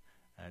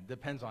 It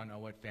depends on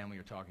what family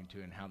you're talking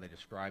to and how they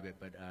describe it,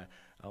 but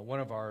one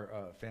of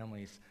our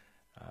family's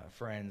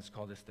friends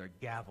called this their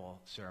gavel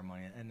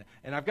ceremony.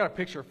 And I've got a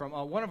picture from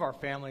one of our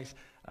families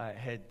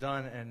had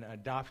done an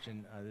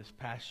adoption this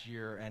past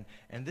year,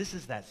 and this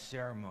is that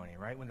ceremony,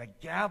 right? When the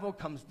gavel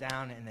comes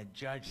down and the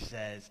judge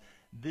says,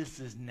 "This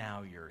is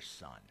now your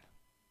son."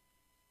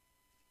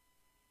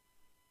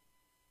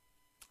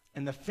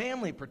 And the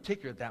family,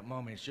 particularly at that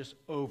moment, is just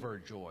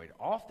overjoyed.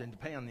 Often,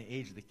 depending on the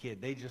age of the kid,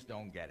 they just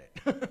don't get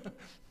it.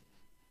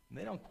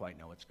 They don't quite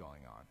know what's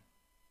going on.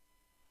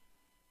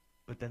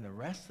 But then the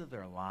rest of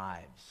their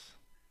lives,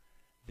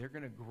 they're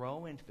going to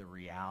grow into the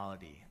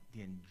reality,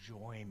 the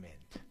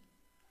enjoyment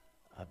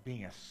of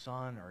being a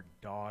son or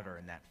daughter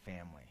in that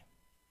family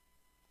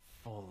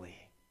fully.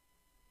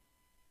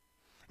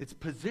 It's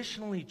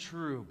positionally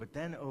true, but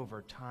then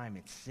over time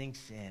it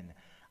sinks in.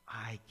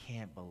 I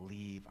can't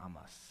believe I'm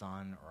a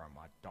son or I'm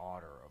a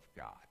daughter of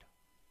God.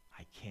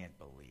 I can't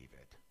believe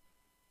it.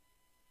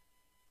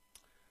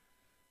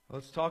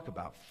 Let's talk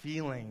about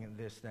feeling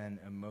this then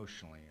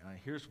emotionally.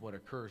 Here's what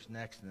occurs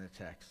next in the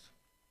text.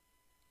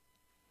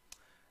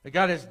 That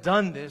God has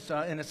done this,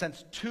 in a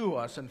sense, to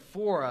us and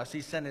for us. He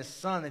sent His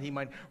Son that He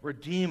might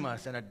redeem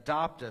us and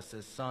adopt us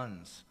as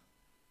sons.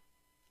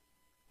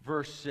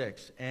 Verse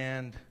 6,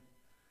 and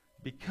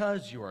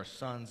because you are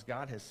sons,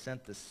 God has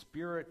sent the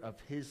Spirit of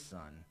His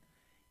Son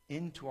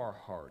into our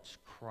hearts,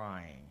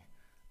 crying,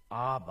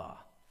 Abba,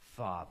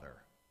 Father.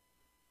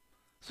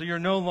 So you're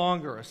no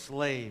longer a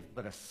slave,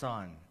 but a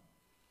son.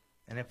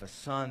 And if a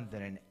son,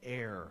 then an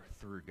heir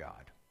through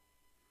God.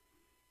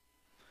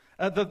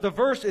 The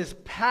verse is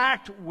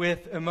packed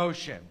with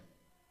emotion.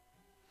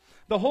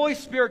 The Holy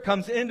Spirit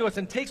comes into us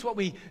and takes what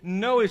we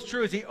know is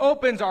true. As He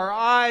opens our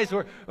eyes,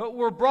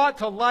 we're brought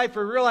to life.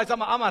 We realize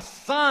I'm a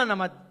son,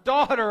 I'm a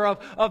daughter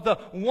of the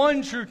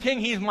one true King.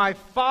 He's my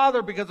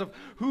Father because of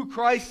who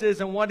Christ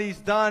is and what He's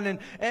done.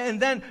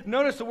 And then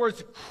notice the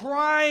words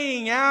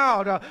crying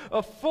out,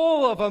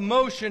 full of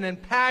emotion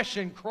and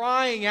passion,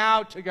 crying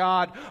out to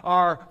God,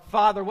 our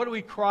Father. What do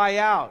we cry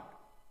out?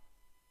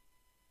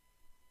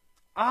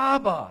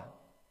 Abba.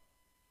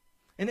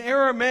 In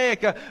Aramaic,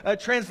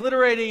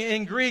 transliterating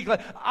in Greek,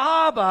 like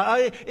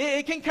Abba,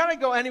 it can kind of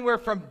go anywhere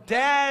from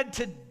dad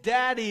to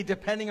daddy,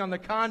 depending on the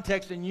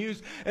context and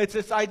use. It's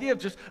this idea of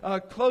just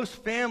close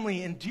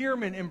family,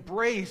 endearment,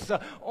 embrace.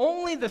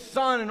 Only the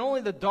son and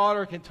only the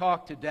daughter can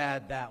talk to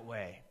dad that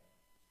way.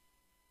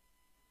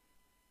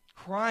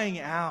 Crying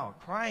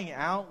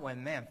out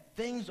when, man,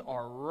 things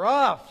are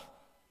rough.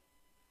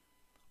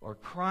 Or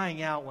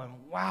crying out when,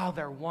 wow,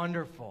 they're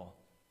wonderful.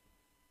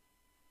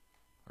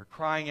 Or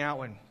crying out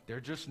when they're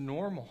just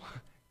normal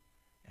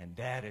and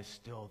dad is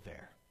still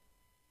there,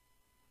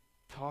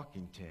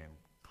 talking to him,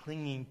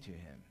 clinging to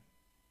him.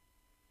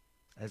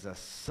 As a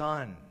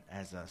son,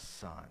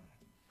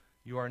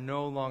 you are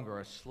no longer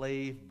a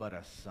slave but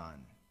a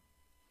son.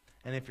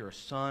 And if you're a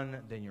son,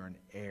 then you're an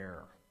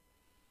heir.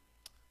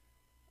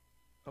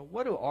 But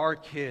what do our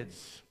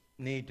kids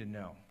need to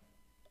know?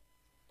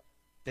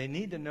 They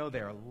need to know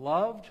they're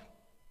loved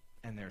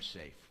and they're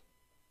safe.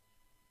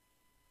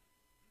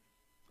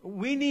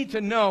 We need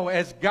to know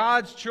as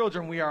God's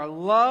children we are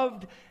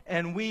loved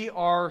and we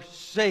are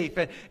safe.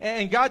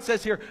 And God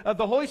says here,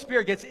 the Holy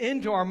Spirit gets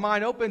into our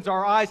mind, opens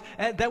our eyes,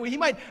 that He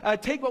might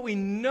take what we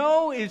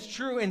know is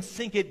true and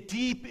sink it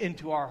deep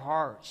into our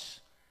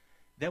hearts.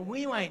 That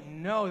we might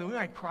know, that we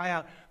might cry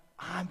out,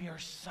 I'm your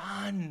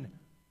son.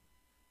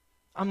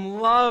 I'm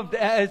loved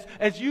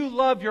as you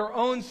love your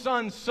own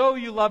son, so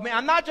you love me.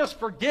 I'm not just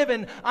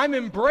forgiven, I'm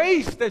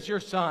embraced as your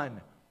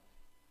son.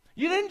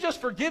 You didn't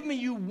just forgive me,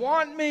 you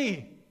want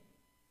me.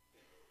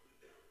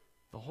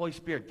 The Holy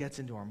Spirit gets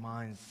into our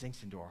minds,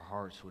 sinks into our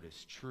hearts what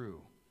is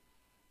true.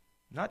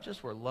 Not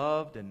just we're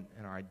loved and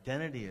our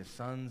identity as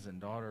sons and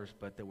daughters,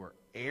 but that we're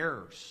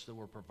heirs, that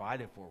we're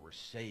provided for, we're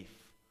safe.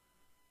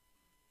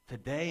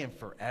 Today and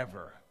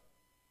forever.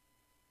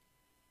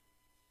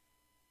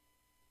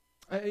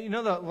 You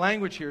know, the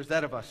language here is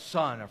that of a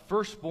son, a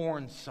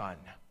firstborn son.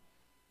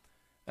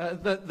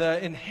 The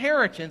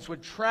inheritance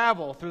would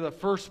travel through the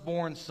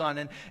firstborn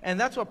son. And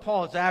that's what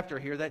Paul is after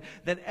here,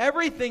 that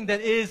everything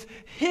that is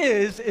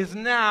his is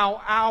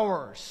now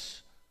ours.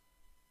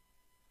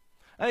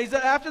 He's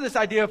after this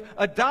idea of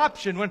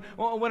adoption.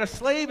 When a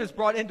slave is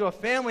brought into a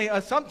family,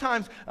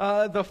 sometimes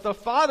the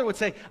father would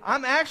say,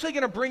 I'm actually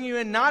going to bring you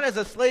in not as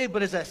a slave,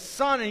 but as a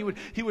son. And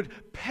he would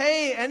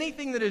pay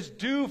anything that is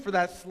due for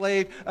that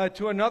slave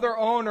to another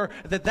owner,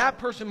 that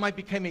person might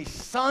become a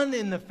son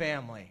in the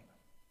family.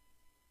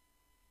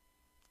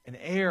 An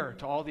heir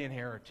to all the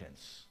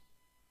inheritance.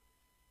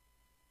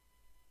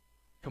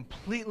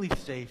 Completely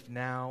safe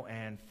now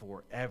and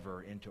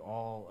forever into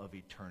all of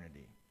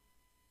eternity.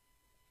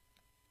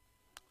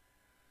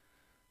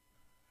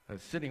 I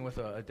was sitting with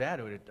a dad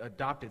who had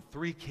adopted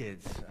 3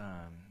 kids.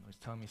 He was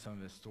telling me some of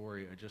his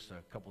story just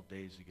a couple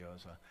days ago.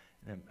 It's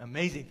an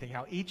amazing thing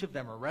how each of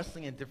them are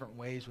wrestling in different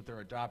ways with their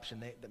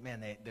adoption.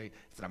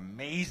 It's an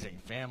amazing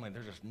family.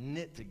 They're just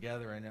knit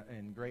together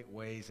in great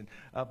ways.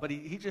 But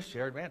he just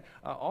shared,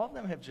 all of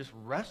them have just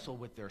wrestled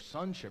with their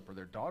sonship or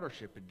their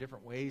daughtership in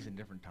different ways and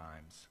different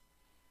times.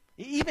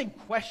 Even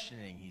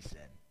questioning, he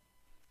said.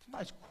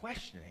 Sometimes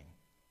questioning.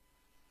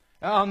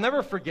 I'll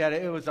never forget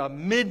it. It was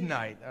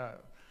midnight.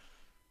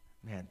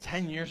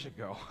 10 years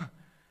ago,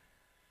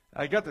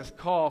 I got this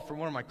call from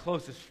one of my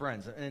closest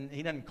friends, and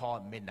he doesn't call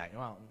it midnight.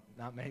 Well,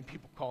 not many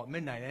people call it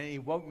midnight. And he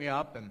woke me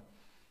up, and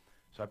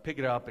so I pick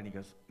it up, and he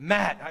goes,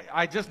 Matt,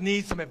 I just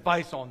need some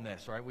advice on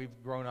this, right?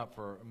 We've grown up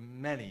for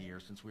many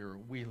years since we were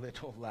wee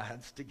little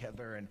lads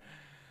together, and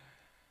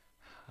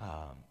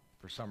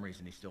for some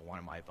reason he still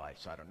wanted my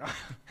advice. I don't know.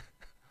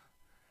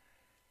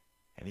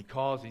 And he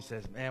calls, he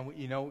says, man,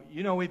 you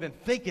know, we've been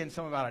thinking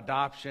some about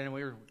adoption, and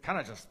we were kind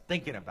of just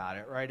thinking about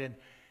it, right?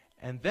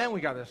 And then we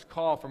got this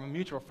call from a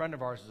mutual friend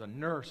of ours who's a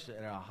nurse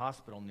at a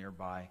hospital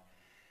nearby.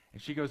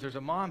 And she goes, there's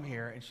a mom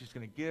here, and she's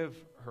going to give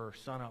her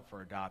son up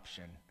for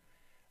adoption.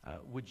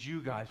 Would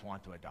you guys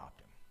want to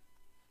adopt him?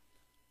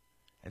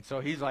 And so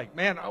he's like,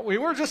 man, we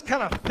were just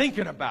kind of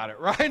thinking about it,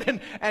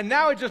 right? And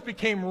now it just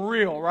became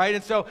real, right?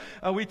 And so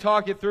we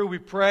talk it through, we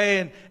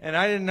pray, and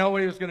I didn't know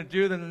what he was going to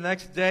do. Then the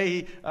next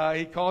day,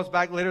 he calls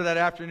back later that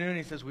afternoon, and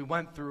he says, we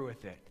went through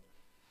with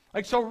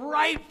it. So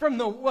right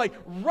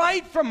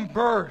from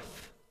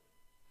birth,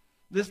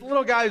 this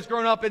little guy who's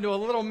grown up into a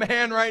little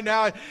man right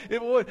now,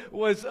 it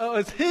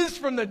was his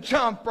from the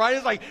jump,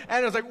 right?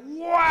 And it was like,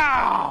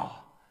 wow!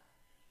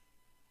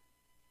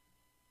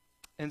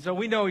 And so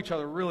we know each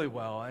other really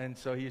well. And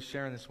so he was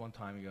sharing this one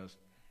time. He goes,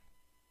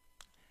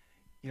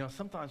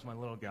 sometimes my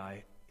little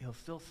guy, he'll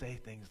still say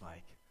things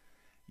like,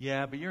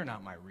 yeah, but you're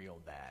not my real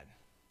dad.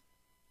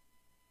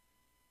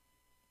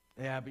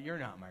 Yeah, but you're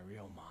not my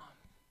real mom.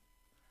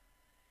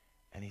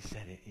 And he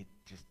said it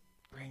just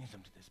brings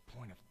him to this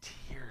point of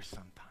tears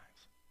sometimes.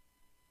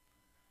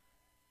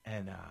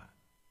 And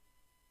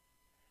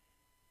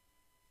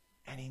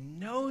he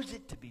knows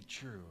it to be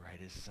true, right,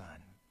 his son.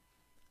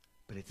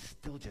 But it's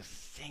still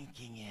just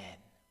sinking in.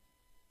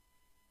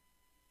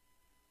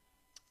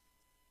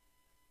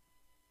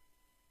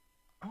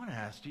 I want to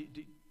ask, do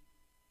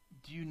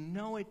you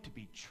know it to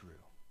be true?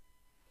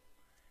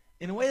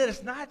 In a way that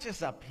it's not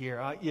just up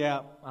here,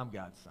 yeah, I'm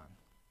God's son.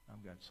 I'm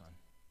God's son.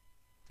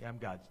 Yeah, I'm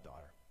God's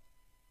daughter.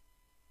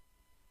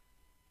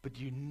 But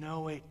do you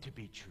know it to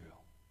be true?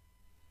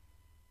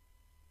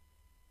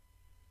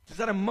 Does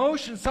that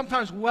emotion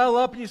sometimes well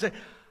up and you say,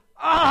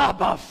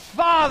 Abba,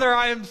 Father,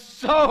 I am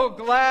so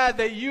glad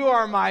that you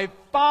are my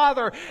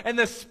Father. And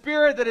the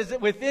Spirit that is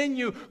within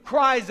you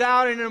cries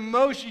out in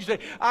emotion. You say,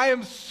 I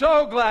am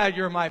so glad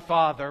you're my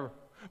Father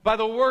by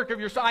the work of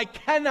your Son. I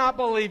cannot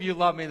believe you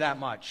love me that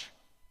much.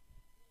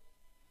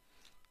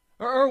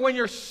 Or when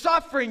you're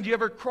suffering, do you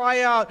ever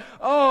cry out,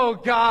 oh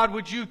God,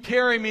 would you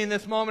carry me in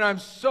this moment? I'm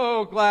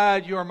so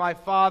glad you are my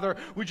Father.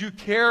 Would you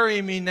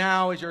carry me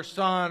now as your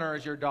son or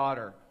as your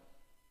daughter?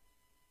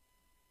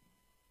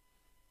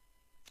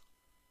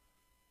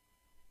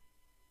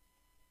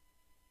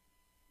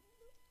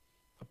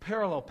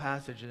 Parallel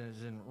passage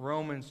is in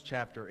Romans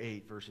chapter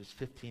 8, verses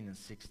 15 and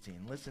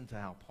 16. Listen to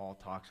how Paul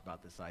talks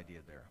about this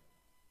idea there.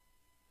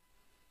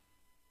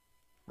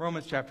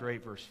 Romans chapter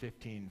 8, verse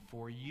 15.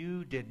 For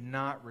you did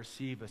not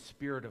receive a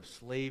spirit of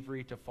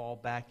slavery to fall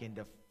back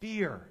into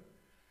fear,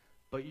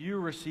 but you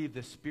received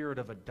the spirit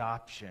of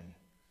adoption.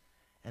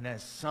 And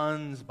as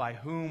sons by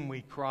whom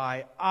we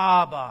cry,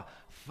 Abba,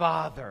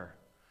 Father.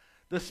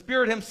 The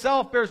Spirit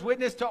himself bears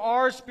witness to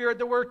our spirit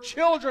that we're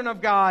children of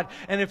God.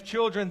 And if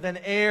children, then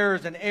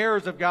heirs, and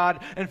heirs of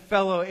God, and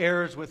fellow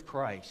heirs with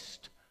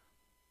Christ.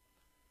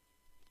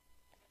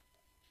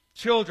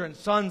 Children,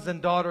 sons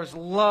and daughters,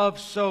 loved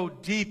so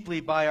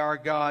deeply by our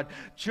God.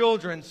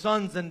 Children,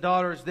 sons and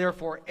daughters,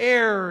 therefore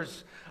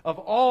heirs of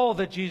all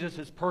that Jesus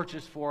has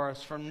purchased for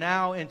us from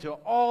now into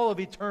all of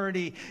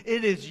eternity.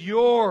 It is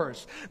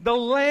yours. The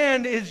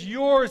land is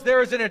yours.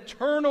 There is an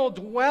eternal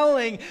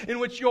dwelling in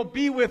which you'll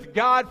be with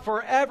God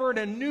forever in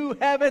a new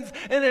heavens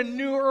and a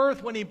new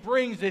earth when he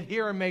brings it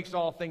here and makes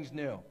all things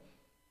new.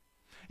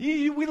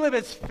 We live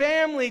as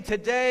family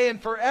today, and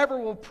forever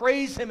we'll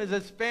praise him as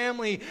his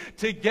family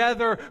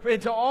together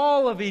into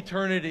all of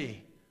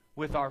eternity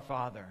with our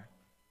Father.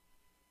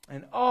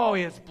 And oh,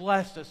 he has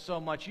blessed us so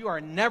much. You are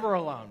never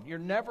alone. You're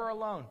never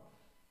alone.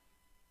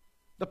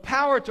 The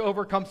power to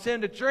overcome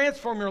sin, to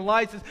transform your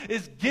lives,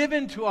 is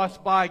given to us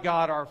by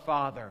God our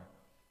Father.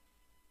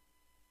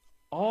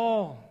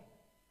 All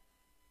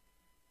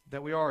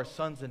that we are as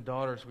sons and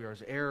daughters, we are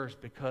as heirs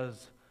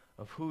because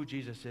of who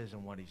Jesus is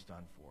and what he's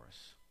done for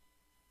us.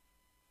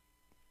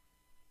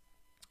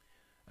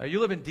 You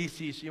live in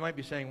D.C., so you might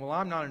be saying, well,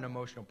 I'm not an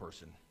emotional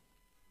person.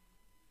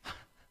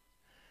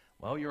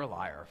 Well, you're a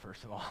liar,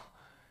 first of all.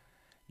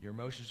 Your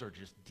emotions are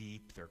just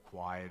deep, they're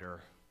quieter,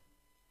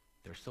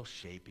 they're still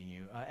shaping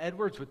you.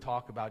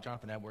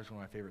 Jonathan Edwards,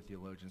 one of my favorite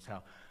theologians,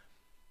 how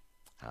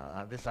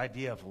this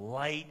idea of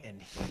light and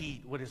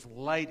heat. What is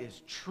light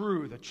is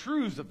true, the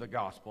truths of the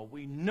gospel.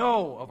 We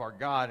know of our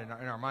God in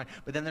our mind,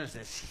 but then there's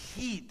this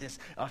heat, this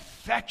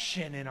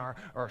affection in our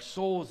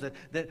souls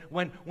that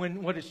when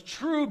what is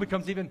true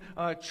becomes even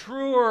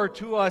truer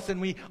to us, and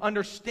we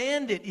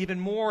understand it even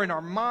more in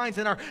our minds,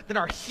 then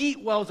our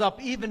heat wells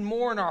up even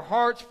more in our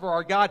hearts for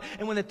our God.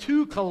 And when the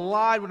two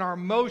collide, when our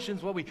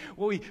emotions, what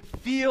we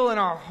feel in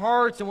our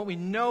hearts and what we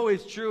know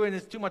is true, and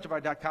it's too much of a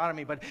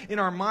dichotomy, but in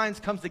our minds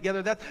comes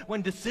together, that's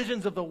when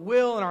decisions of the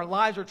will in our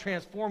lives are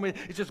transformed.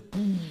 It's just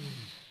boom.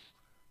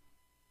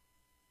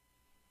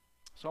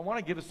 So I want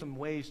to give us some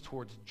ways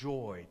towards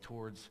joy,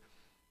 towards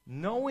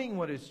knowing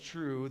what is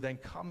true, then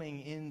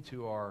coming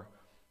into our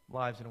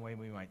lives in a way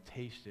we might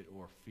taste it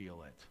or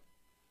feel it.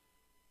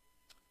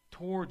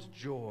 Towards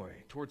joy,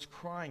 towards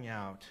crying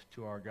out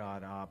to our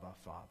God, Abba,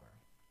 Father.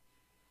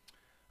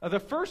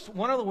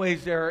 One of the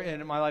ways there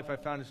in my life I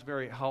found is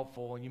very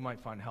helpful, and you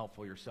might find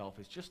helpful yourself,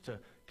 is just to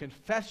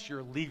confess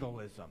your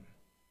legalism.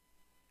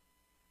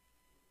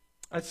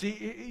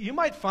 See, you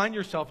might find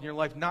yourself in your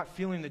life not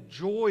feeling the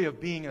joy of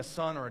being a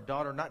son or a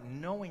daughter, not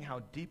knowing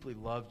how deeply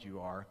loved you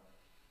are,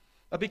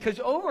 because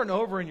over and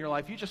over in your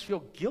life you just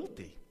feel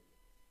guilty.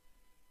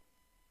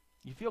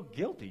 You feel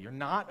guilty. You're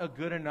not a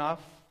good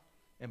enough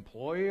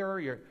employer.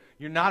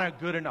 You're not a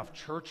good enough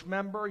church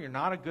member. You're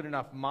not a good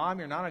enough mom.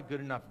 You're not a good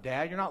enough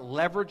dad. You're not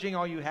leveraging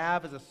all you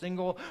have as a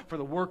single for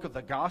the work of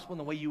the gospel in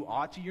the way you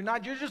ought to.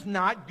 You're just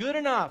not good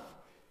enough.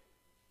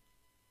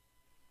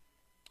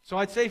 So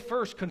I'd say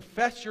first,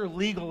 confess your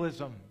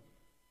legalism.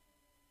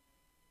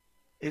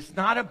 It's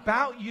not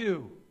about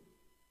you.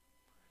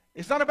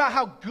 It's not about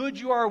how good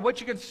you are, or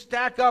what you can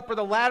stack up, or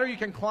the ladder you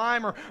can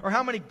climb, or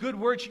how many good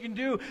works you can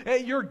do.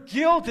 Your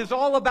guilt is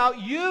all about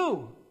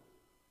you.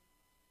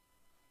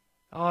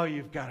 Oh,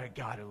 you've got a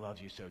God who loves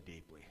you so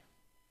deeply.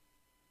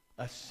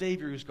 A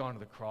Savior who's gone to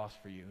the cross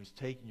for you, who's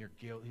taken your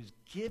guilt, who's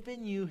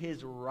given you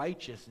his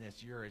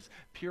righteousness. You're as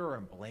pure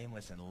and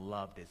blameless and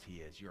loved as he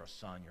is. You're a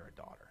son, you're a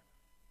daughter.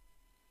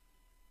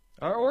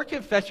 Or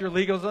confess your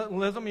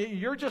legalism.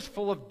 You're just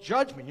full of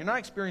judgment. You're not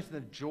experiencing the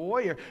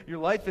joy. Your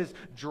life is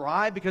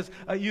dry because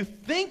you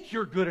think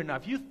you're good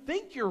enough. You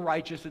think you're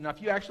righteous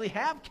enough. You actually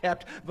have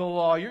kept the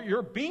law.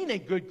 You're being a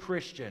good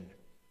Christian.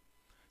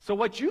 So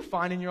what you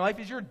find in your life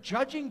is you're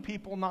judging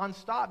people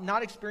nonstop,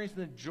 not experiencing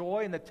the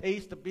joy and the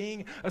taste of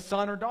being a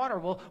son or daughter.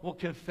 Well,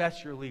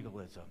 confess your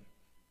legalism.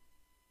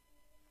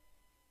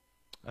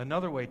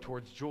 Another way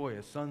towards joy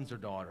as sons or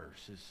daughters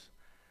is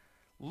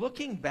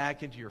looking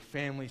back into your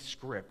family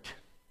script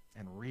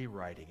and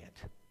rewriting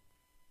it.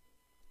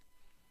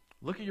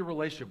 Look at your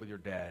relationship with your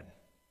dad.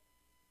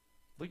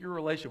 Look at your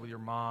relationship with your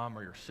mom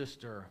or your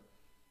sister,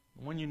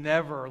 one you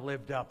never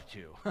lived up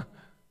to.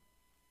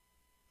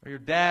 Or your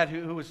dad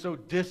who was so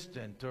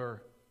distant,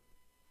 or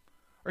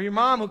your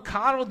mom who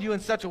coddled you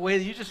in such a way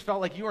that you just felt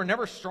like you were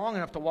never strong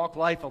enough to walk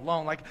life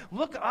alone. Like,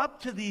 look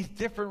up to these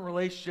different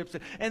relationships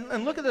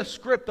and look at the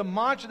script, the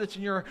mantra that's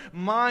in your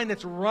mind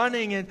that's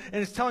running and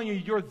it's telling you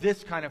you're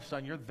this kind of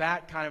son, you're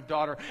that kind of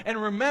daughter.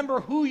 And remember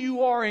who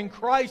you are in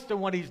Christ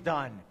and what he's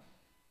done.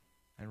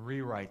 And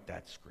rewrite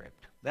that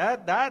script.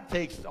 That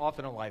takes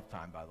often a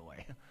lifetime, by the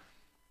way.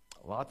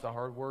 Lots of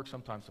hard work,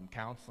 sometimes some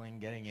counseling,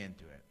 getting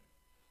into it.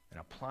 And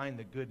applying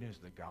the good news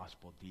of the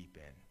gospel deep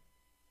in.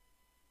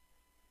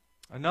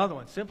 Another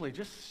one, simply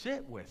just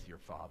sit with your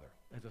father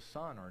as a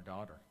son or a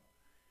daughter.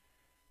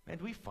 Man,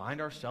 do we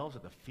find ourselves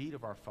at the feet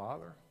of our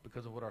Father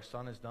because of what our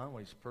Son has done,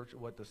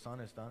 what the Son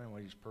has done, and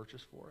what he's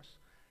purchased for us?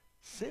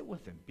 Sit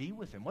with him, be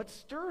with him.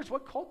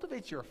 What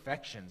cultivates your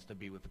affections to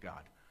be with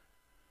God?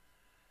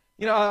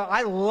 You know,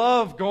 I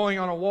love going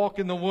on a walk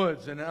in the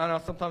woods, and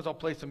sometimes I'll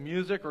play some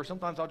music, or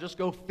sometimes I'll just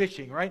go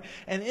fishing, right?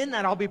 And in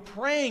that, I'll be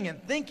praying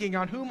and thinking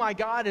on who my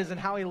God is and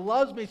how he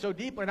loves me so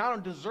deeply, and I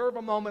don't deserve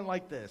a moment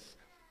like this.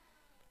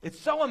 It's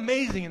so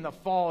amazing in the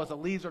fall as the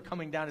leaves are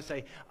coming down to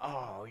say,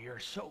 oh, you're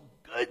so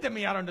good to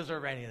me, I don't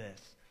deserve any of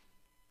this.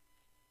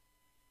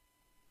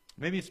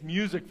 Maybe it's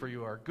music for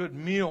you, or a good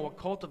meal, what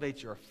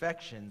cultivates your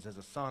affections as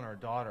a son or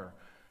daughter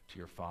to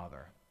your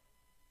Father.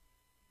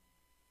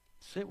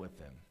 Sit with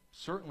him,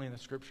 certainly in the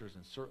Scriptures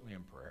and certainly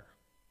in prayer.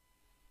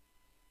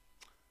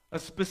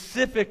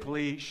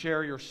 Specifically,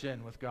 share your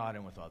sin with God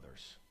and with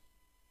others.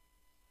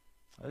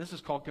 This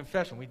is called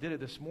confession. We did it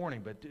this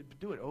morning, but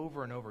do it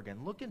over and over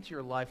again. Look into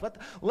your life.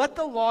 Let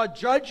the law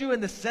judge you in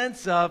the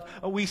sense of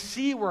we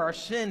see where our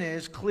sin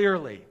is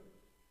clearly.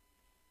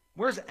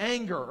 Where's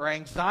anger or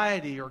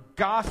anxiety or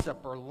gossip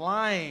or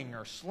lying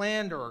or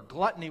slander or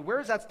gluttony?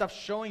 Where's that stuff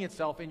showing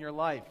itself in your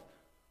life?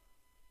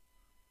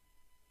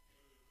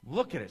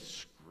 Look at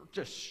it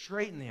just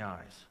straight in the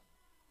eyes.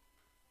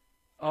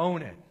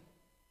 Own it.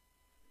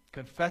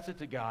 Confess it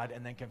to God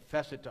and then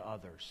confess it to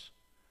others.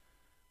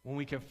 When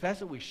we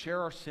confess it, we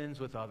share our sins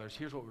with others.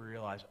 Here's what we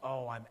realize.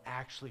 Oh, I'm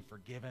actually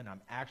forgiven.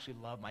 I'm actually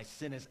loved. My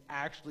sin is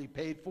actually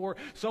paid for,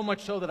 so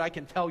much so that I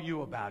can tell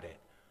you about it.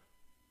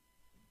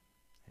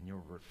 And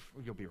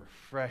you'll be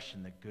refreshed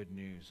in the good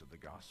news of the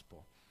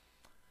gospel.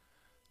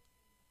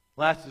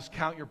 Last is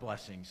count your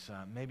blessings.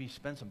 Maybe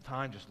spend some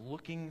time just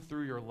looking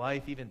through your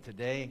life, even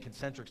today, in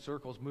concentric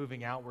circles,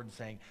 moving outward and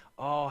saying,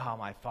 oh, how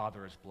my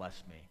Father has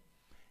blessed me.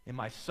 In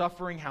my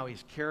suffering, how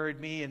he's carried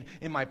me. And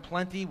in my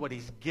plenty, what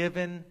he's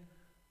given.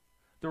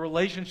 The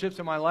relationships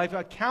in my life,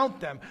 I count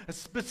them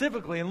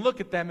specifically and look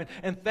at them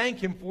and thank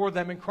him for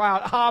them and cry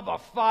out, Abba,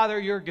 Father,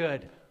 you're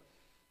good.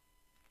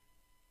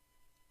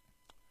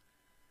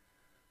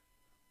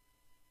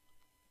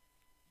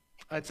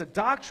 It's a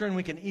doctrine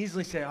we can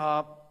easily say,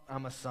 oh,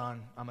 I'm a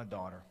son, I'm a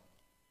daughter.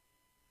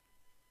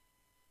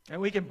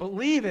 And we can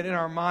believe it in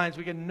our minds,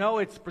 we can know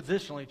it's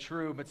positionally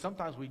true, but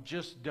sometimes we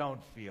just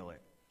don't feel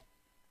it.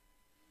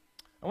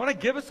 I want to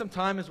give us some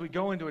time as we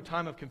go into a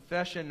time of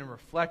confession and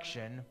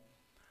reflection.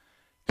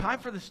 Time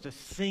for this to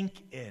sink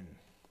in.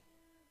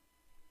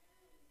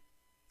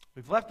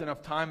 We've left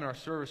enough time in our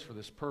service for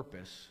this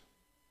purpose.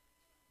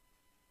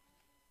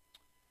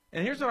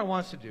 And here's what I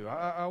want us to do.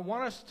 I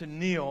want us to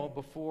kneel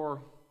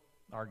before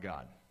our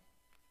God.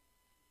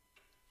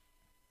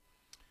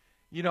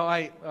 You know,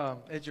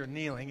 as you're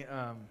kneeling,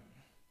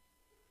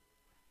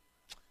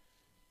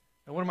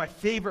 one of my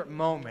favorite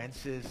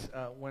moments is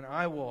when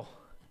I'll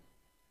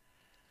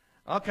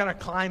kind of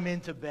climb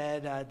into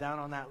bed down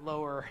on that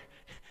lower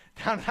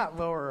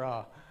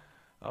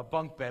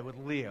bunk bed with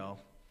Leo,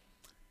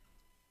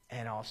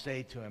 and I'll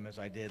say to him, as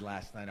I did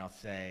last night, I'll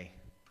say,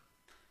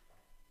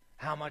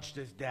 how much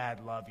does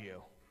Dad love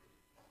you?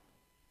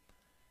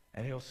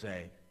 And he'll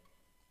say,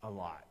 a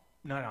lot.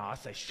 No, I'll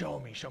say, show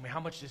me,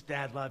 how much does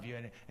Dad love you?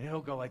 And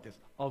he'll go like this,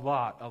 a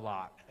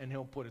lot. And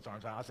he'll put his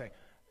arms out. I'll say,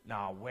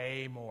 no,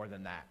 way more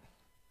than that.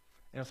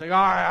 And he'll say, all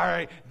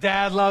right,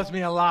 Dad loves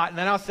me a lot. And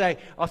then I'll say,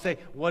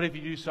 what if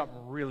you do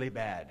something really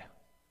bad?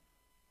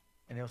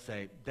 And he'll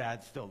say,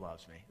 Dad still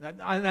loves me.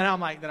 And then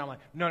I'm like,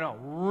 no,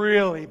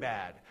 really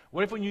bad.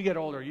 What if when you get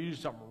older, you do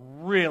something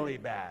really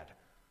bad?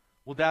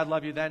 Will Dad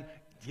love you then?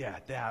 Yeah,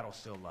 Dad will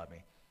still love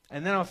me.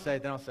 And then I'll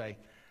say,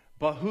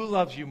 but who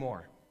loves you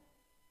more?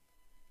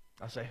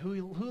 I'll say,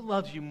 who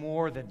loves you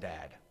more than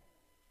Dad?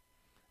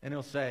 And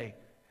he'll say,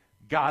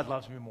 God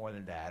loves me more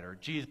than Dad, or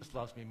Jesus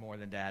loves me more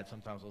than Dad.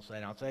 Sometimes he'll say,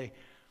 and I'll say,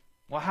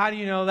 well, how do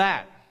you know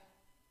that?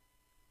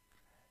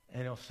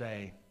 And he'll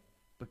say,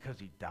 because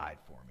he died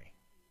for me.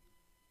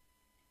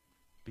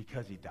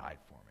 Because he died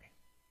for me.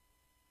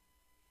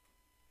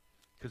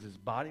 Because his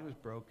body was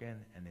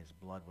broken and his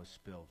blood was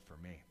spilled for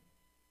me.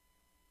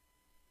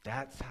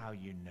 That's how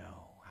you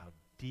know how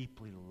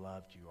deeply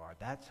loved you are.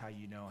 That's how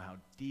you know how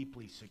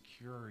deeply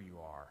secure you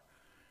are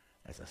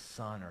as a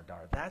son or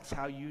daughter. That's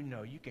how you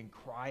know you can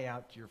cry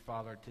out to your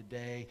Father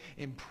today.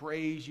 In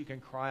praise, you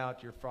can cry out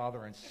to your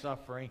Father. In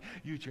suffering,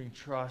 you can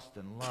trust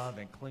and love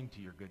and cling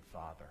to your good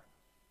Father.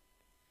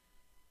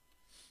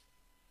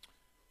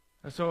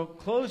 And so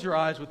close your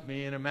eyes with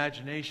me in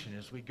imagination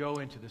as we go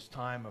into this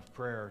time of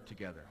prayer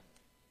together.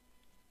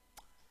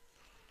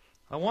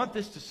 I want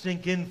this to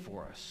sink in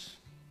for us.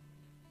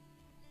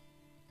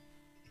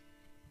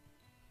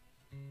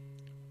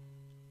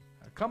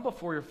 Come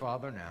before your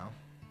Father now.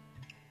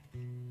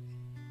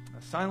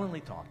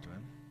 Silently talk to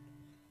him.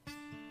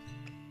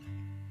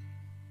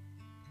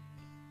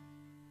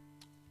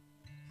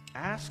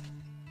 Ask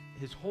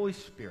his Holy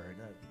Spirit,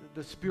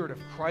 the Spirit of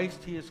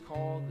Christ he is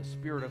called, the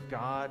Spirit of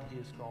God he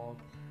is called.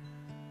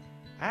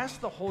 Ask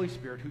the Holy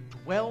Spirit who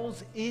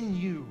dwells in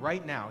you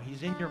right now.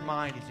 He's in your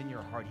mind, he's in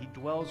your heart.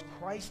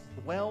 Christ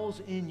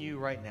dwells in you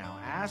right now.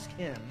 Ask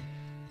him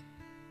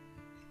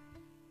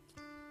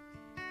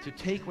to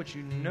take what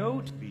you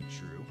know to be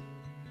true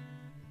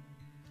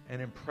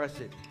and impress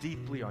it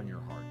deeply on your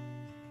heart.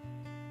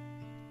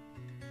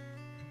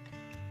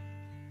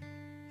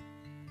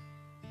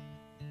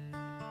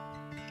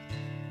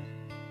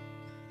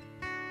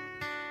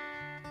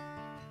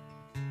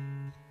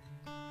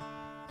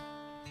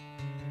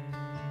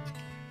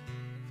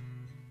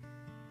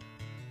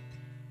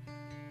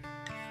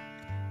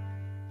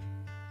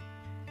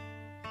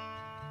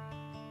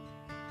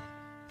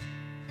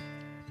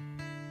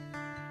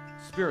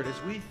 Spirit,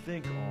 as we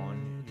think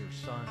on your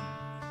Son,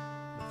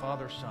 the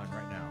Father's Son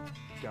right now,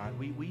 God,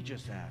 we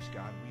just ask,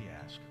 God, we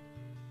ask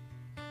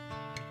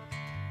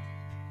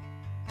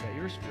that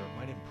your Spirit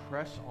might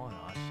impress on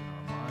us in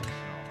our minds, in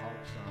our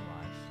hearts, in our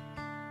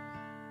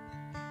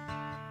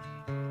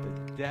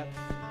lives, the depth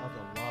of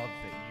the love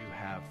that you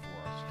have for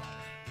us, Father.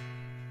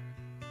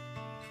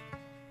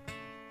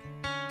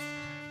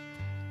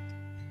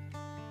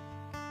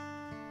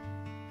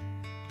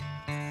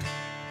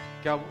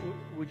 God,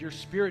 would your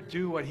Spirit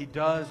do what he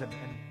does and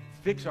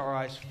fix our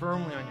eyes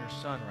firmly on your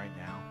Son right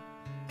now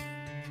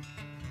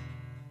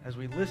as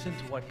we listen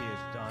to what he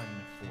has done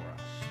for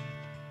us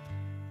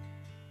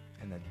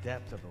and the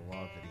depth of the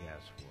love that he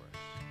has for us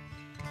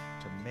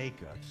to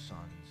make us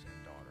sons and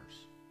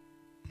daughters.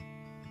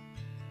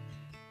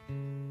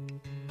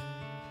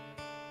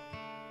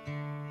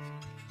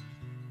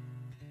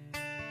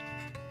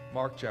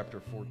 Mark chapter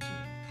 14.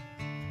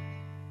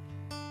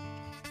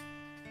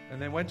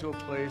 And they went to a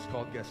place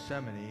called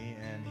Gethsemane,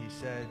 and Jesus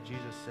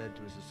said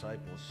to his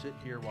disciples, "Sit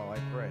here while I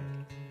pray."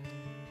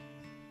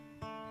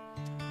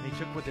 And he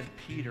took with him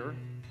Peter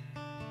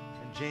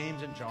and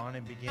James and John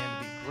and began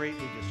to be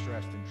greatly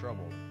distressed and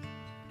troubled.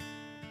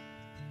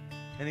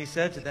 And he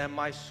said to them,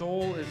 "My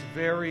soul is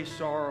very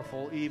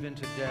sorrowful, even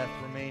to death.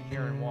 Remain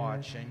here and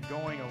watch." And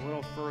going a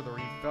little further,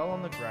 he fell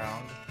on the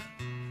ground,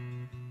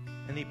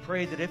 and he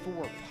prayed that if it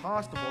were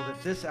possible,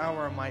 that this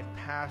hour might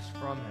pass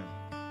from him.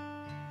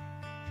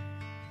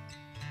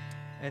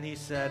 And he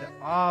said,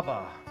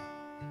 "Abba,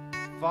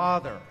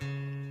 Father,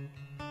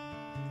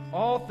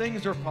 all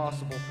things are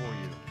possible for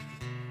you.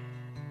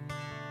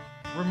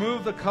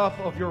 Remove the cup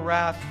of your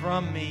wrath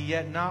from me,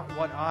 yet not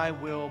what I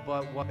will,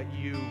 but what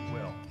you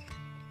will."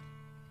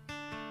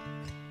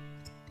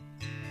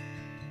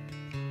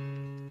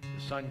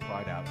 The son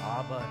cried out,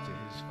 Abba, to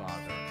his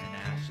father, and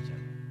asked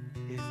him,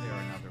 "Is there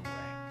another way?"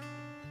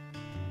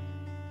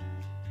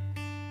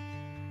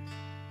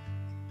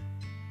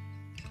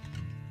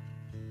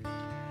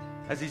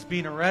 As he's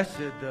being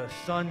arrested, the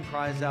son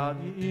cries out,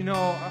 "You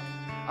know,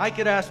 I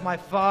could ask my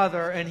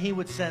father, and he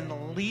would send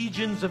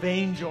legions of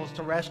angels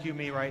to rescue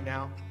me right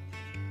now."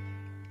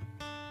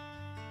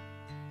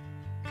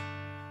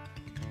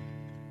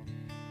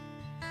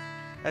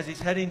 As he's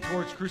heading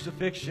towards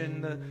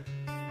crucifixion,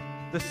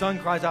 the son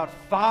cries out,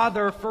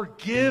 "Father,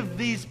 forgive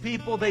these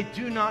people. They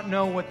do not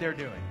know what they're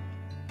doing."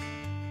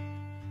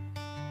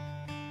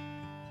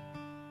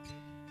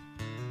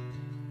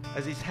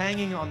 As he's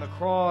hanging on the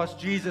cross,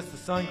 Jesus, the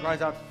Son, cries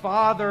out,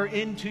 "Father,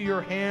 into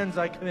your hands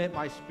I commit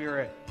my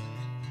spirit."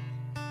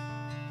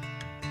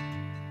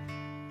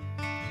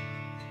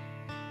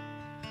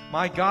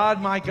 My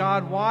God,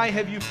 why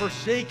have you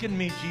forsaken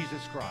me,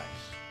 Jesus Christ?"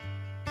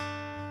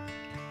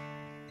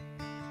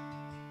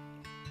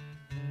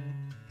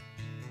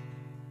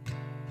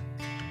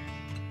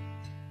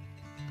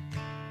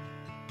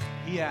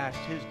 He asked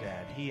his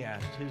dad, he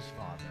asked his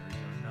father, "Is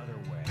there another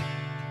way?"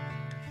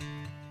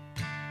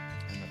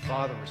 And the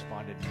father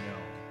responded, "No."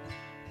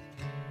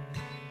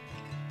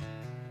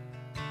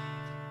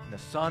 And the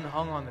son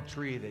hung on the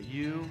tree that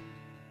you,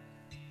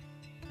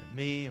 and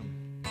me,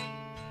 and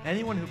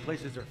anyone who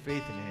places their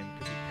faith in him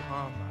could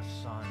become a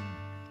son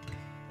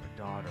or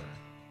daughter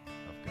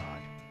of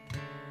God.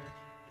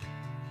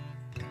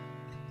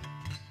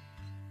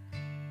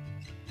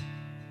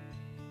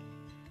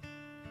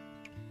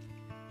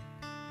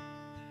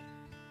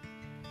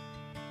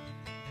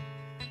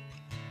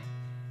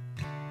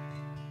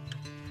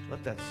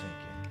 Let that sink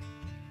in.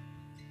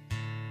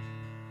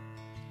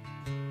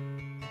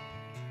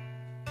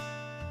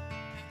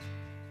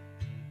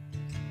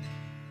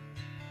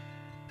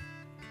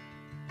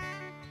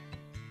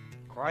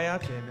 Cry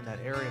out to him in that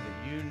area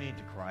that you need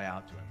to cry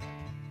out to him.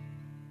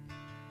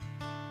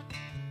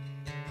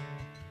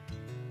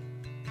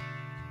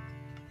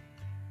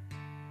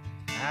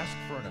 Ask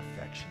for an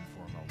affection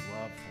for him, a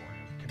love for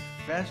him.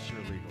 Confess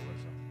your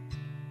legalism.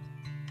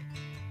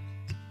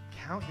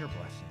 Count your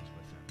blessings with him.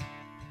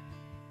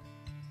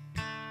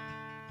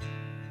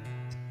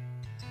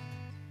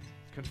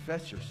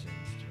 Confess your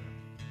sins to him.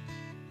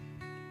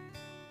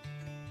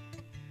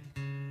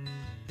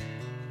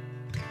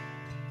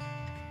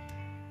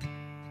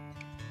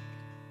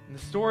 And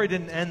the story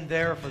didn't end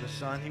there for the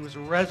son. He was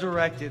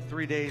resurrected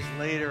 3 days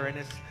later,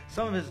 and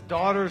some of his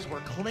daughters were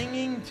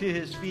clinging to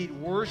his feet,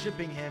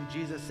 worshiping him.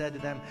 Jesus said to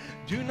them,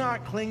 "Do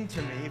not cling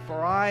to me,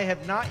 for I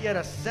have not yet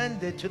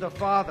ascended to the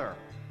Father.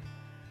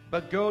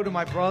 But go to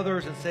my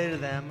brothers and say to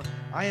them,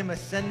 I am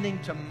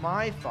ascending to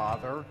my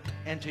Father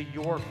and to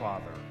your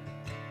Father,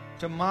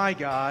 to my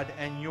God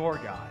and your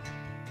God."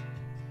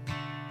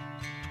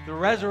 The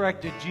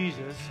resurrected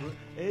Jesus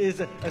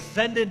is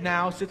ascended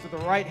now, sits at the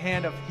right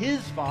hand of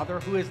his Father,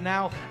 who is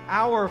now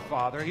our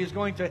Father. He is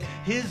going to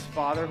his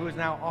Father, who is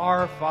now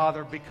our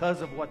Father,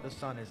 because of what the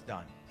Son has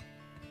done.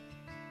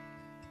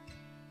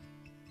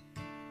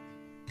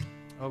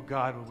 Oh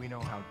God, would we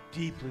know how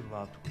deeply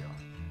loved we are.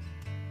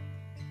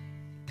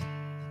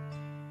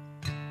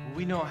 Would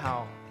we know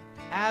how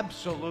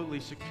absolutely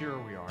secure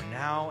we are,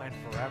 now and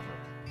forever.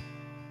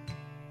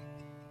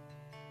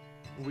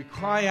 We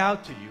cry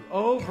out to you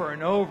over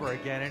and over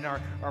again in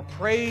our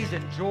praise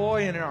and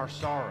joy and in our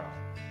sorrow.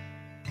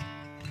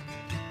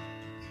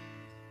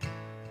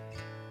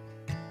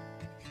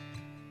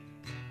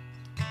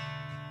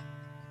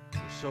 We're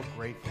so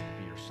grateful to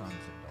be your sons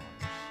and daughters.